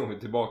hoppas om vi är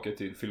tillbaka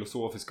till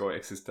filosofiska och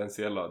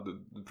existentiella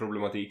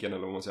problematiken,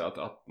 eller vad man säger,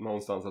 att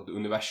någonstans att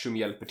universum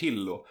hjälper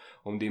till, och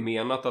om det är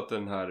menat att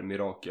den här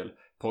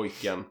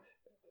mirakelpojken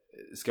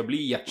ska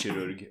bli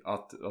hjärtkirurg,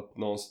 att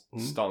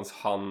någonstans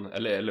han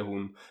eller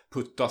hon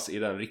puttas i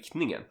den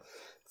riktningen.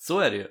 Så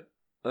är det ju.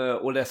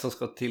 Och det som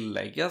ska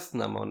tilläggas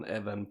när man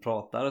även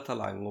pratar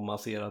talang, och man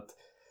ser att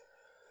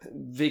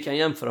vi kan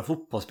jämföra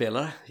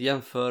fotbollsspelare,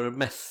 jämför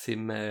Messi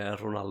med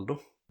Ronaldo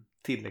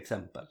till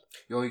exempel.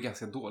 Jag är ju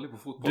ganska dålig på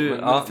fotboll,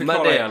 men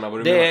förklara gärna vad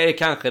du det menar. är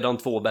kanske de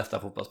 2 bästa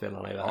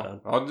fotbollsspelarna i världen.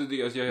 Ja,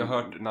 jag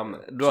har hört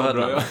namnen. Du har hört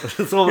namnen.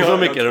 Så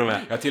mycket är du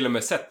med. Jag har till och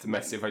med sett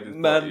Messi faktiskt.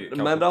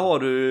 Men där har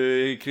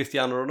du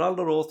Cristiano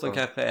Ronaldo då, som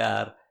kanske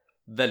är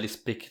väldigt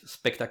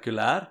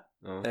spektakulär.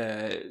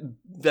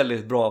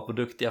 Väldigt bra på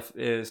duktiga,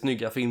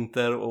 snygga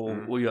finter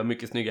och gör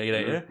mycket snygga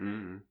grejer.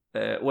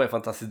 Och är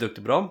fantastiskt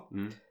duktig på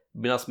dem.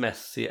 Medan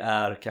Messi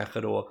är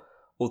kanske då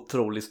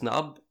otroligt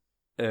snabb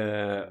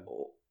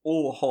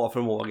och har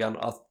förmågan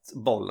att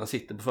bollen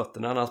sitter på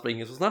fötterna när han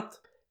springer så snabbt.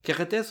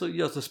 Kanske inte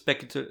gör så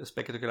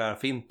spektakulära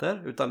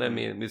finter, utan det är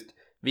mer just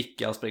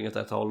vicka och springa åt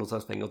ett håll och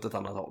sen springa åt ett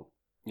annat håll.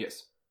 Yes.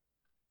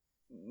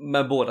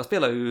 Men båda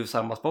spelar ju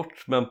samma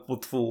sport, men på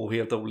 2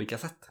 helt olika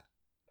sätt.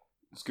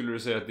 Skulle du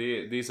säga att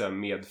det är så här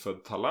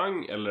medfödd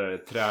talang, eller är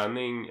det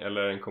träning,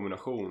 eller en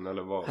kombination,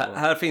 eller vad?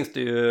 Här finns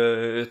det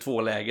ju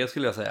 2 läger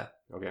skulle jag säga.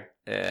 Okay.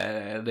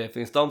 Det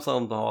finns de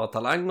som har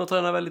talang och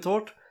tränar väldigt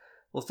hårt,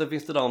 och så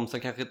finns det de som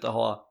kanske inte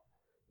har,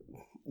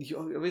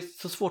 jag vet,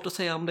 så svårt att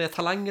säga om det är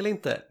talang eller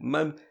inte,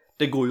 men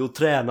det går ju att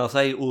träna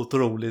sig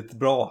otroligt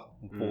bra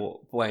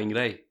på en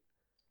grej.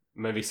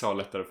 Men vissa har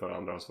lättare för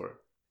andra har svårare.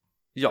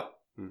 Ja.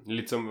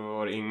 Lite som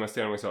vad Ingmar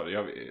Stenmark sa,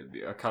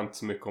 jag kan inte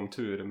så mycket om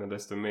tur, men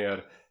desto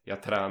mer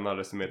jag tränar,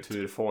 desto mer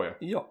tur får jag.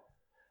 Ja.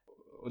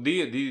 Och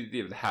det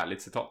är ett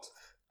härligt citat.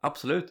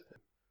 Absolut.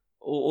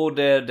 Och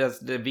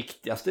det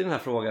viktigaste i den här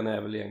frågan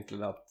är väl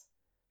egentligen att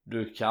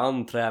du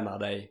kan träna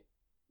dig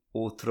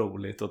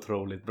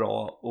otroligt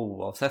bra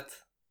oavsett.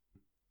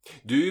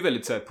 Du är ju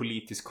väldigt så här,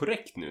 politiskt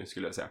korrekt nu,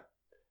 skulle jag säga.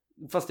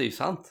 Fast det är ju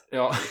sant.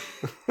 Ja.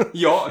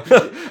 Ja,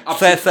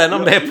 Sen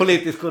om det är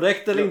politiskt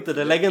korrekt eller inte,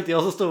 det lägger inte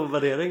jag så stor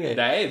värdering i.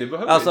 Nej, det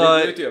behöver alltså,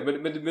 det vet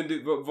jag. Men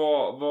du,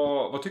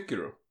 vad tycker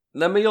du då?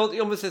 Nej, men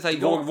jag vill säga så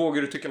här,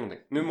 Vågar du tycka någonting?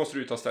 Nu måste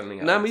du ta ställning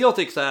här. Nej, men jag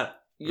tycker så här.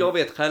 Jag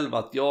vet själv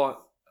att jag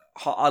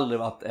har aldrig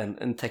varit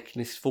en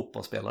teknisk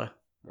fotbollsspelare.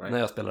 Nej. När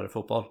jag spelade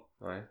fotboll.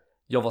 Nej.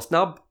 Jag var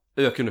snabb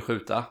och jag kunde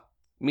skjuta.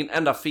 Min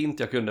enda fint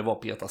jag kunde var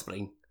peta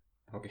spring.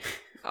 Okej.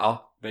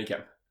 Ja.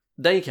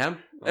 Den gick hem.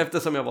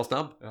 Eftersom jag var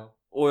snabb. Ja.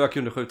 Och jag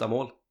kunde skjuta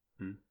mål.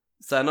 Mm.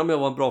 Sen om jag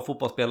var en bra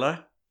fotbollsspelare,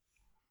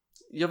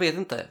 jag vet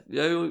inte.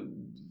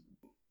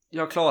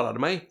 Jag klarade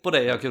mig på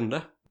det jag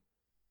kunde.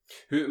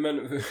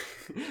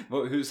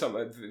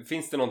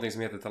 Finns det någonting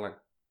som heter talang?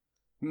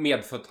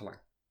 Medfödd talang?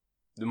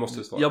 Du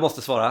måste svara. Jag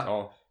måste svara.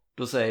 Ja.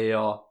 Då säger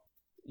jag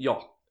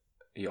ja.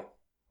 Ja.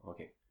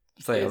 Okej.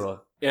 Säger jag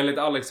då. Enligt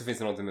Alex så finns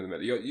det någonting med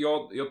det.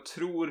 Jag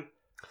tror...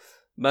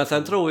 Men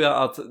sen tror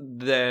jag att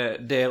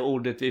det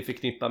ordet vi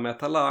förknippar med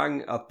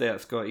talang, att det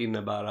ska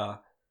innebära...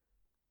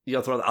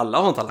 Jag tror att alla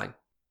har en talang.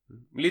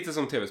 Lite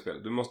som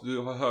tv-spel. Du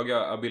har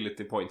höga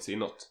ability points i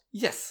något.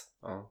 Yes.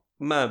 Ja.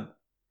 Men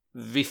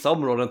vissa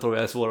områden tror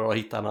jag är svårare att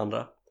hitta än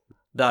andra.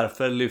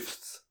 Därför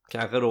lyfts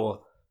kanske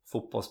då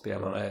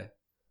fotbollsspelare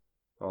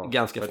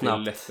ganska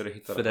snabbt.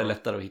 För det är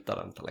lättare att hitta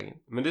den talangen.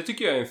 Men det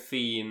tycker jag är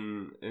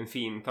en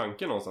fin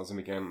tanke någonstans som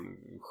vi kan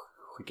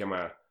skicka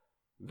med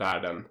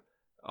världen.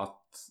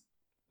 Att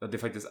det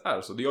faktiskt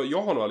är så.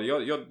 Jag har nog aldrig...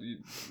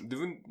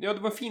 det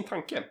var en fin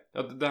tanke.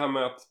 Att det här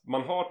med att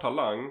man har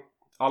talang.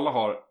 Alla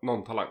har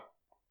någon talang.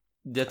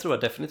 Det tror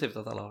jag definitivt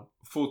att alla har.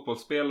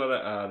 Fotbollsspelare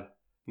är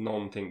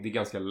någonting... Det är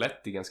ganska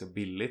lätt, det är ganska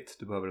billigt.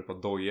 Du behöver ett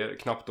par dojor.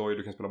 Knappt dojor,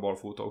 du kan spela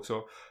barfota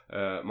också.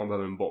 Man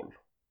behöver en boll.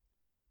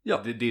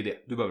 Ja. Det är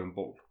det. Du behöver en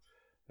boll.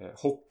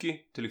 Hockey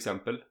till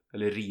exempel.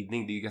 Eller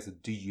ridning, det är ju ganska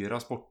dyra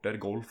sporter.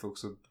 Golf är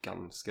också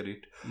ganska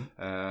dyrt.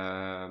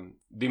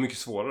 Det är mycket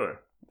svårare.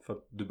 För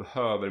att du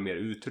behöver mer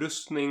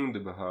utrustning, du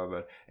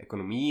behöver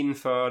ekonomin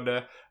för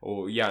det.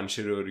 Och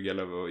hjärnkirurg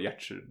eller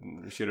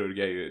hjärtkirurg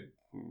är ju...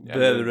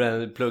 Behöver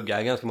du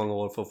plugga ganska många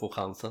år för att få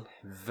chansen.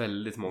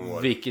 Väldigt många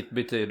år. Vilket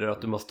betyder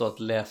att du måste ha ett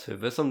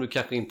läshuvud som du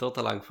kanske inte har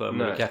talang för.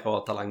 Men du kanske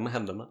har talang med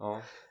händerna.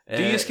 Ja.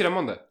 Det är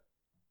skrämmande.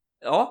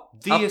 Ja.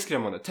 Det är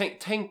skrämmande.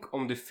 Tänk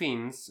om det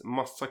finns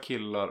massa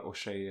killar och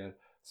tjejer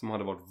som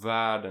hade varit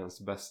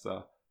världens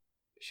bästa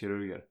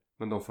kirurger.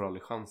 Men de får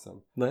aldrig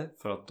chansen. Nej.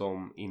 För att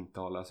de inte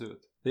har läst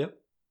ut. Ja.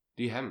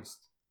 Det är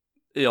hemskt.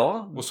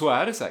 Ja. Och så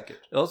är det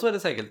säkert. Ja, så är det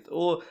säkert.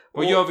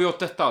 Vad gör vi åt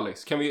detta,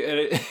 Alex? Kan vi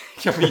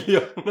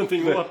göra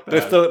någonting åt det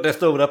här? Det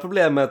stora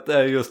problemet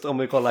är just om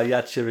vi kollar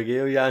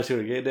hjärtkirurgi och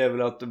hjärnkirurgi. Det är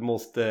väl att du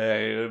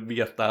måste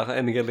veta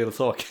en hel del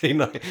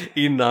saker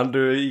innan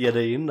du ger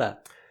dig in där.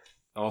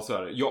 Ja, så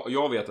är det.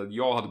 Jag vet att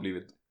jag hade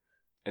blivit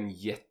en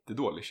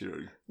jättedålig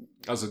kirurg.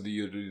 Alltså det är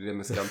ju det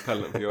med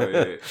skalpellen. För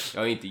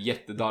jag är inte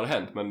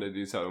jättedarrhänt. Men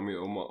det är så här,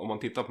 om man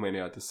tittar på mig när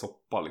jag äter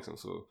soppa liksom,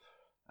 så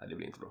nej, det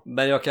blir inte bra.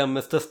 Men jag kan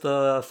med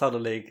största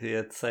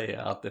sannolikhet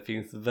säga att det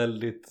finns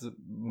väldigt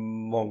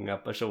många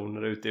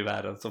personer ute i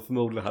världen som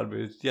förmodligen har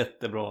blivit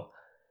jättebra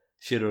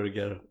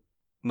kirurger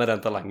med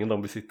den talangen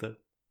de besitter.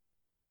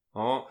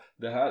 Ja,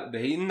 det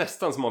är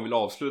nästan som man vill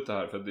avsluta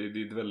här. För det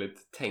är ett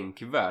väldigt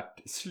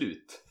tänkvärt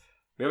slut.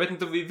 Men jag vet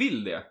inte om vi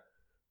vill det.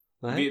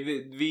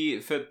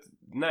 Nej.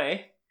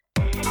 Nej.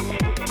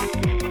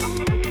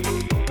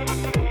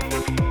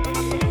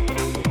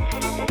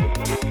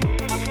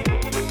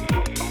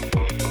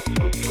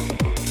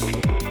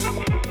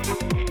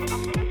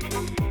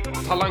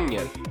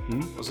 Talanger.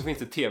 Och så finns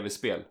det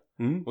tv-spel.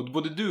 Och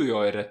både du och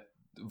jag är rätt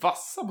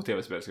vassa på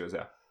tv-spel, skulle jag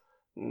säga.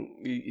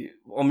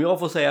 Om jag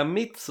får säga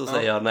mitt så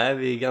säger jag nej,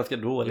 vi är ganska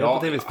dåliga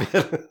på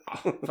tv-spel.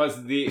 Fast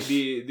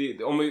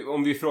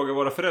om vi frågar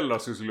våra föräldrar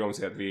så skulle de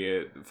säga att vi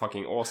är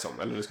fucking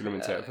awesome. Eller det skulle de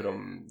inte säga för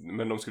dem.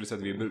 Men de skulle säga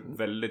att vi är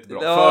väldigt bra.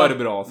 För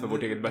bra för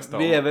vårt eget bästa.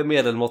 Vi är väl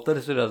medelmåttet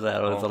i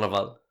sådana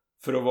fall.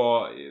 För att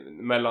vara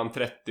mellan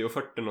 30 och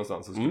 40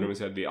 någonstans så skulle de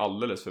säga att vi är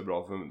alldeles för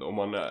bra. För om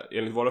man är,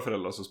 enligt våra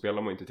föräldrar så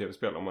spelar man inte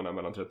tv-spel om man är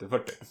mellan 30 och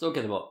 40. Så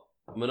kan det vara.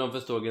 Men de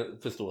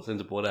förstår sig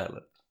inte på det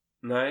heller.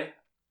 Nej.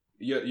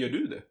 Gör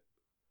du det?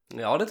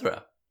 Ja, det tror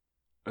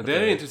jag. Det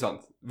är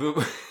intressant.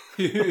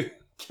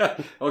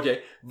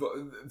 Okej.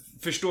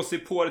 Förstå sig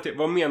på det.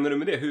 Vad menar du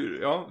med det?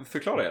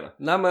 Förklara gärna.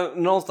 Nej,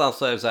 men någonstans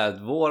så är det så här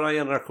att våra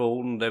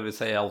generation, det vill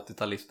säga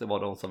 80-talister, var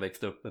de som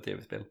växte upp med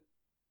tv-spel.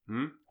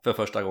 För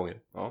första gången.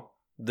 Ja.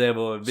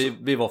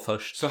 Vi var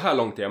först. Så här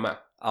långt är jag med.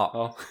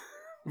 Ja.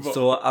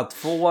 Så att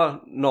få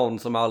någon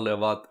som aldrig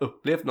har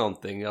upplevt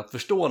någonting att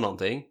förstå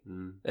någonting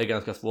är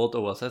ganska svårt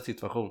oavsett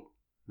situation.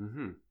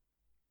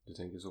 Du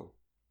tänker så.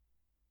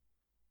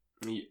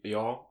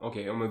 Ja,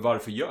 okej. Ja, men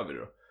varför gör vi det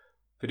då?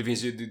 För det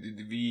finns ju...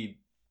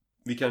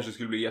 Vi kanske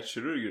skulle bli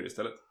hjärtkirurger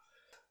istället.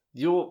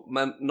 Jo,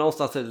 men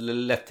någonstans är det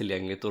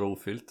lättillgängligt och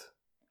rofyllt.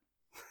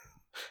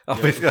 Ja,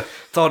 vi ska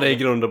ta det i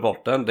grund och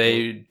botten. Det är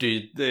ju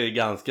dyrt, det är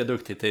ganska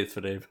duktigt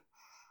tidsfördriv.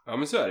 Ja,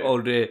 men så är det.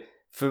 Och det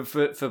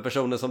för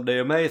personer som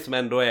dig och mig som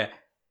ändå är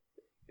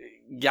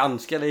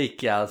ganska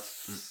lika,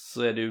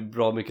 så är det ju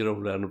bra mycket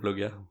roligare än att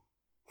plugga.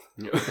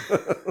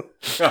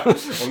 Ja,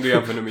 om du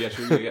jämför nu med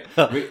 20.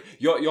 Men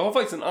jag har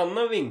faktiskt en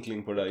annan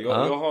vinkling på det där.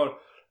 Jag har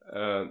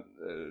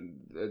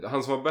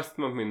han som var bäst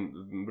med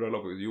min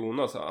bröllop,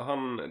 Jonas,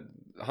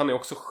 han är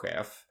också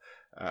chef,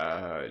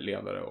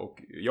 ledare,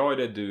 och jag är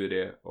det, du är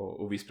det,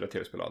 och vi spelar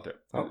tv-spel och allt det.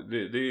 Ja.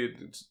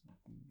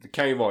 Det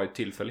kan ju vara ett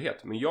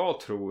tillfällighet, men jag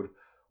tror,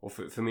 och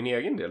för min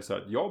egen del, så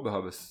att jag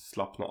behöver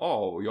slappna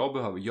av och jag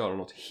behöver göra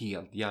något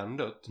helt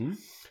hjärndött.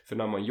 För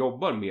när man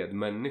jobbar med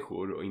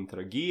människor och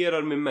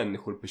interagerar med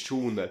människor,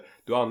 personer,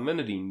 du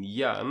använder din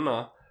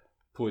hjärna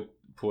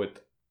på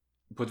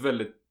ett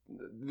väldigt,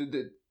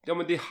 ja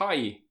men det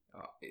är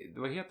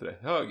vad heter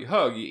det?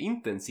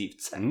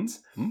 Högintensivt sätt.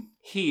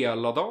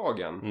 Hela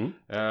dagen.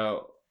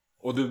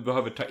 Och du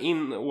behöver ta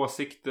in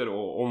åsikter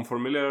och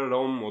omformulera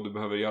dem, och du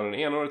behöver göra den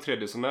ena och det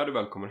tredje. Så när du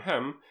väl kommer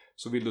hem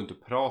så vill du inte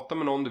prata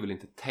med någon, du vill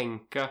inte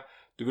tänka,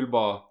 du vill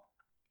bara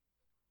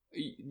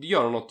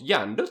göra något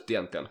hjärndött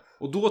egentligen.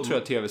 Och då tror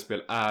jag att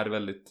tv-spel är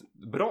väldigt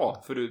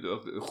bra. För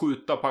att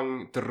skjuta,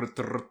 pang,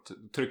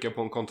 trycka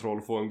på en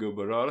kontroll, få en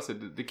gubbe att röra sig,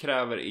 det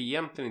kräver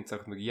egentligen inte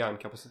särskilt mycket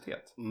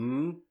hjärnkapacitet.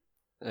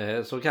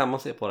 Så kan man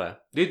se på det.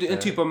 Det är en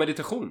typ av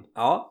meditation.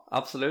 Ja,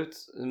 absolut.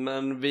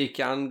 Men vi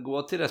kan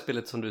gå till det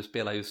spelet som du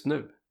spelar just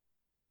nu.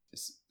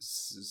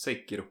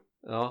 Sekiro.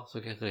 Ja,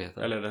 så kanske det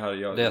heter. Eller det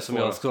här det som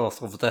jag ska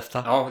få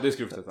testa. Ja, det är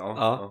skriftet.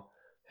 Ja.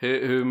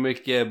 Hur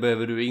mycket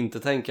behöver du inte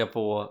tänka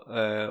på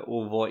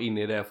och vara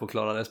inne i det för att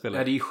klara det spelet?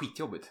 Nej, det är ju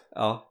skitjobbigt.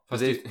 Ja,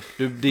 fast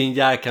din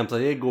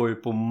hjärnkapacitet går ju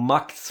på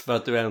max för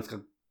att du ens ska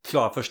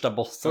klara första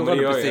bossen. Ja,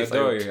 jag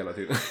dör ju hela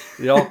tiden.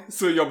 Ja.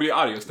 Så jag blir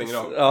arg och stänger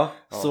av. Ja.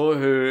 Så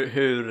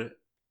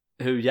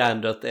hur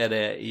hjärndött är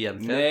det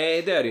egentligen?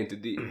 Nej, det är det inte.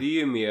 Det är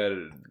ju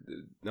mer...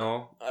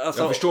 Ja,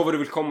 alltså, jag förstår vad du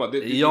vill komma.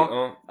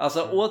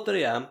 Alltså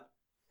återigen,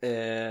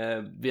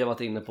 vi har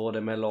varit inne på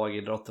det med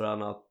lagidrott och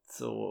annat.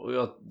 Och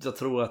jag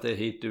tror att det är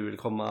hit du vill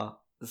komma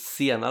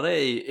senare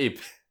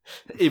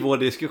i vår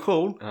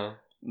diskussion.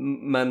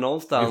 Men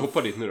någonstans... Vi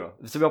hoppar dit nu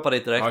då. Så vi hoppar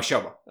dit direkt. Ja,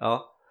 kör bara.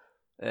 Ja.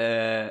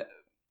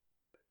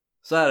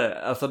 Så är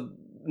det. Alltså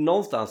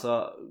någonstans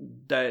så,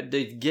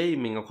 där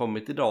gaming har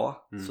kommit idag,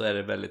 så är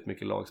det väldigt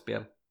mycket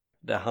lagspel.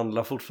 Det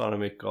handlar fortfarande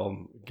mycket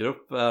om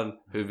gruppen,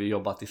 hur vi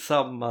jobbar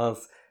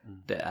tillsammans.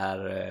 Det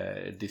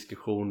är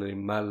diskussioner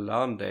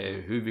emellan, det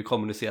är hur vi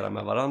kommunicerar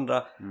med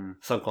varandra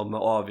som kommer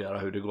att avgöra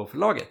hur det går för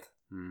laget.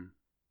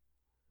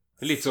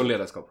 Lite som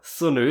ledarskap.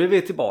 Så nu är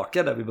vi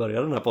tillbaka där vi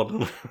började den här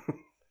podden.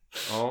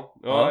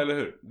 Ja, eller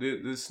hur? Det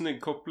är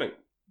snygg koppling.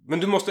 Men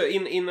du måste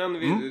innan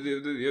vi...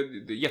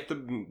 Det är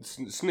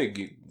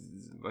jättesnygg...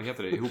 Vad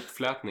heter det?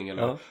 Ihopflätning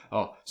eller...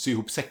 Ja, sy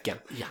ihop säcken.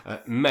 Ja.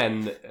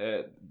 Men...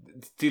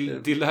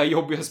 Till det här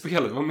jobbiga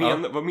spelet, vad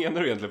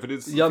menar du egentligen? För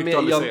det fick du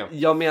aldrig säga.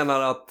 Jag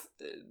menar att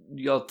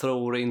jag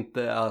tror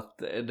inte att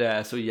det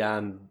är så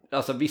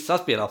alltså vissa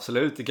spel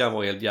absolut, det kan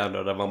vara helt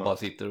hjärndöda där man bara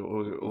sitter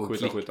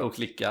och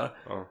klickar.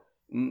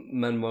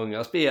 Men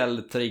många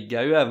spel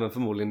triggar ju även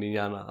förmodligen din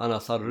hjärna.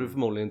 Annars hade du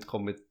förmodligen inte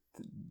kommit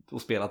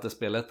och spelat det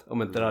spelet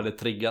om inte det hade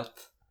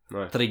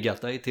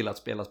triggat dig till att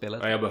spela spelet.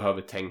 Ja, jag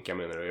behöver tänka,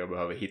 menar du. Jag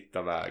behöver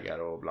hitta vägar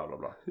och bla bla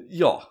bla.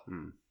 Ja.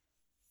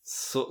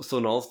 Så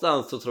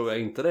någonstans så tror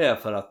jag inte det är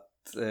för att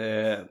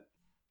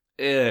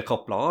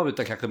koppla av,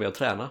 utan kanske mer att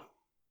träna.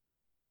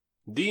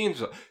 Det är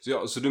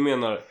intressant. Så du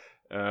menar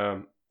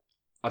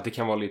att det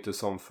kan vara lite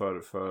som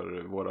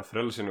för våra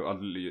föräldrar nu,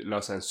 att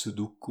lösa en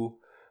sudoku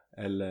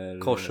eller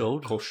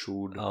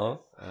korsord.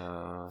 Ja.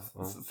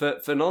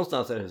 För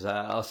någonstans är det så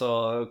här,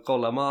 alltså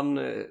kollar man,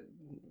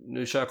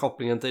 nu kör jag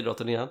kopplingen till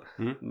idrotten igen,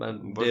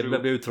 men det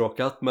blir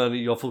uttråkat,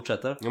 men jag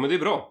fortsätter. Ja, men det är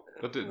bra.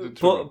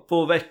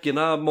 På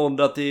veckorna,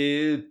 måndag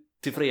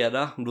till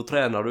fredag, då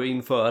tränar du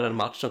inför en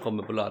match som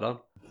kommer på lördag.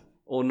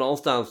 Och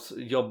någonstans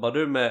jobbar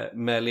du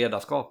med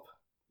ledarskap.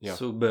 Ja.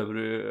 Så behöver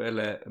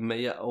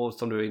du, och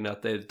som du är inne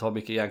att det tar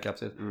mycket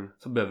hjärnkapacitet,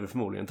 så behöver du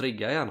förmodligen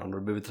trigga hjärnan och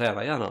du behöver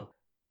träna hjärnan.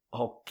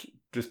 Och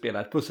du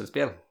spelar ett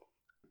pusselspel.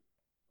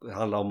 Det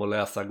handlar om att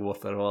läsa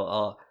gåtor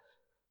och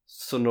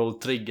så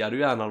nog triggar du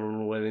hjärnan och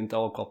nog är det inte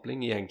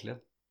avkoppling egentligen.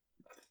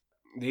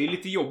 Det är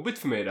lite jobbigt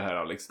för mig det här,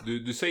 Alex.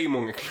 Du säger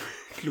många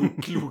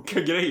kloka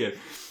grejer.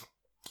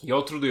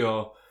 Jag trodde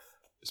jag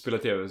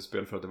spelade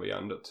tv-spel för att det var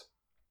hjärndött.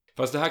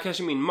 Fast det här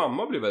kanske min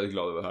mamma blir väldigt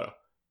glad över att höra.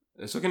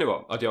 Så kan det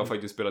vara, att jag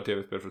faktiskt spelar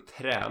tv-spel för att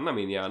träna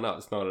min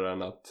hjärna snarare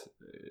än att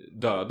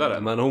döda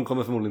den. Men hon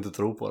kommer förmodligen inte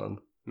tro på den.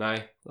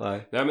 Nej,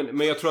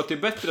 men jag tror att det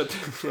är bättre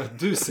att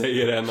du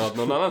säger det än att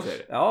någon annan säger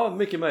det. Ja,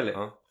 mycket möjligt.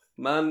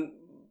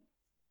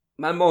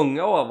 Men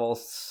många av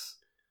oss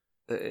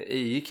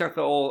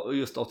kanske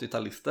just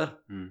 80-talister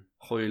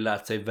har ju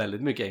lärt sig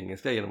väldigt mycket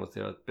engelska genom att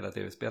spela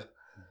tv-spel.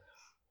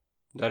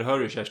 Där hör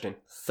du, Kerstin.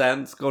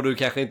 Sen ska du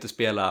kanske inte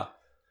spela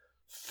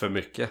för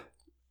mycket.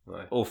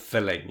 Nej. Och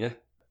för länge.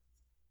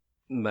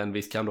 Men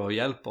visst kan du ha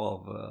hjälp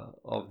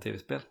av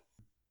tv-spel.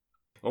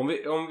 Om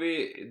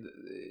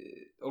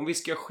vi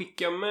ska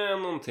skicka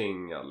med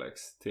någonting,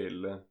 Alex,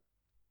 till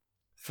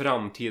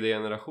framtida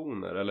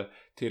generationer, eller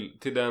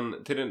till den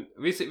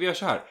vi gör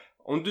så här.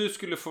 Om du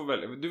skulle få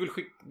välja,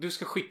 du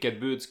ska skicka ett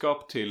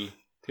budskap till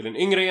den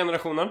yngre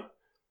generationen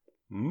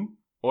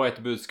och ett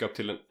budskap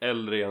till den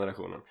äldre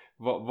generationen.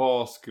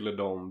 Vad skulle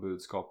de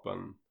budskapen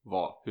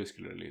vara? Hur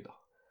skulle det lyda?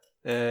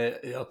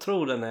 Jag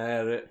tror den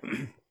är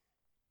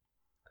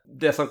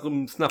det som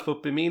kom snabbt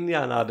upp i min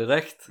hjärna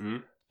direkt.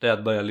 Det är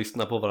att börja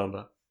lyssna på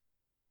varandra.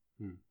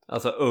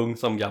 Alltså ung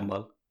som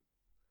gammal.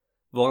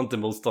 Var inte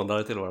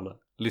motståndare till varandra.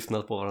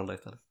 Lyssna på varandra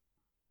istället.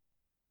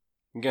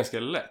 Ganska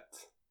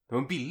lätt. Det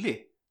var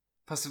billig.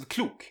 Fast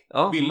klok.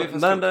 Ja, billig,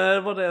 men klok.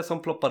 det var det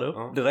som ploppade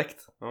upp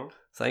direkt. Ja.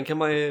 Sen kan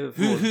man ju...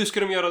 Hur ska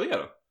de göra det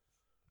då?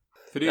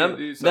 För det är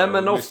ju så nej, här,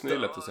 men lyssna är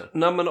lätt att säga.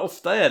 Nej, men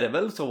ofta är det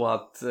väl så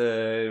att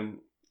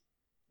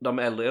de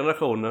äldre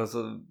generationerna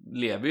så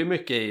lever ju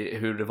mycket i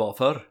hur det var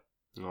förr.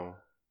 Ja.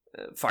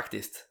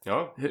 Faktiskt.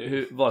 Ja.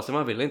 Vare sig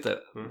man vill inte.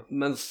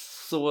 Men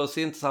så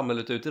ser inte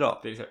samhället ut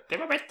idag. Det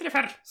var bättre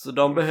förr. Så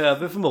de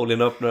behöver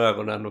förmodligen öppna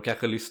ögonen och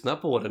kanske lyssna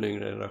på den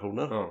yngre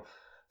generationen. Ja.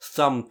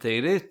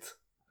 Samtidigt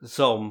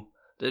som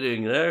den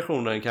yngre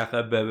generationen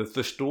kanske behöver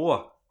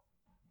förstå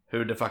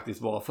hur det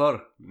faktiskt var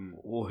förr.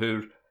 Och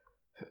hur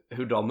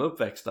de är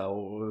uppväxta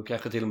och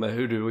kanske till och med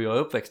hur du och jag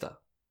är uppväxta.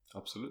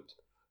 Absolut.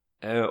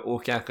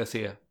 Och kanske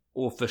se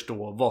och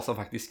förstå vad som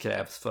faktiskt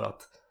krävs för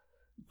att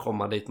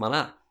komma dit man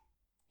är.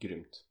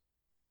 Grymt.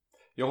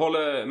 Jag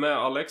håller med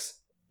Alex.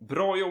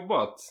 Bra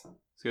jobbat,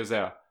 ska jag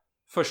säga.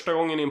 Första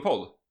gången i en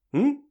podd.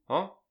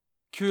 Ja.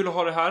 Kul att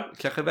ha det här.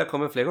 Kanske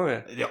välkommen fler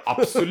gånger. Ja,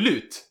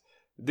 absolut.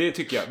 Det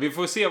tycker jag. Vi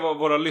får se vad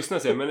våra lyssnare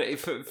säger. Men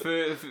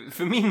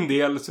för min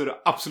del så är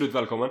det absolut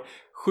välkommen.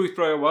 Sjukt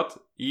bra jobbat.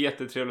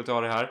 Jättetrevligt att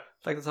ha det här.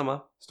 Tack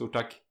detsamma. Stort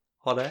tack.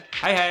 Ha det.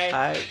 Hej hej.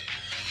 Hej.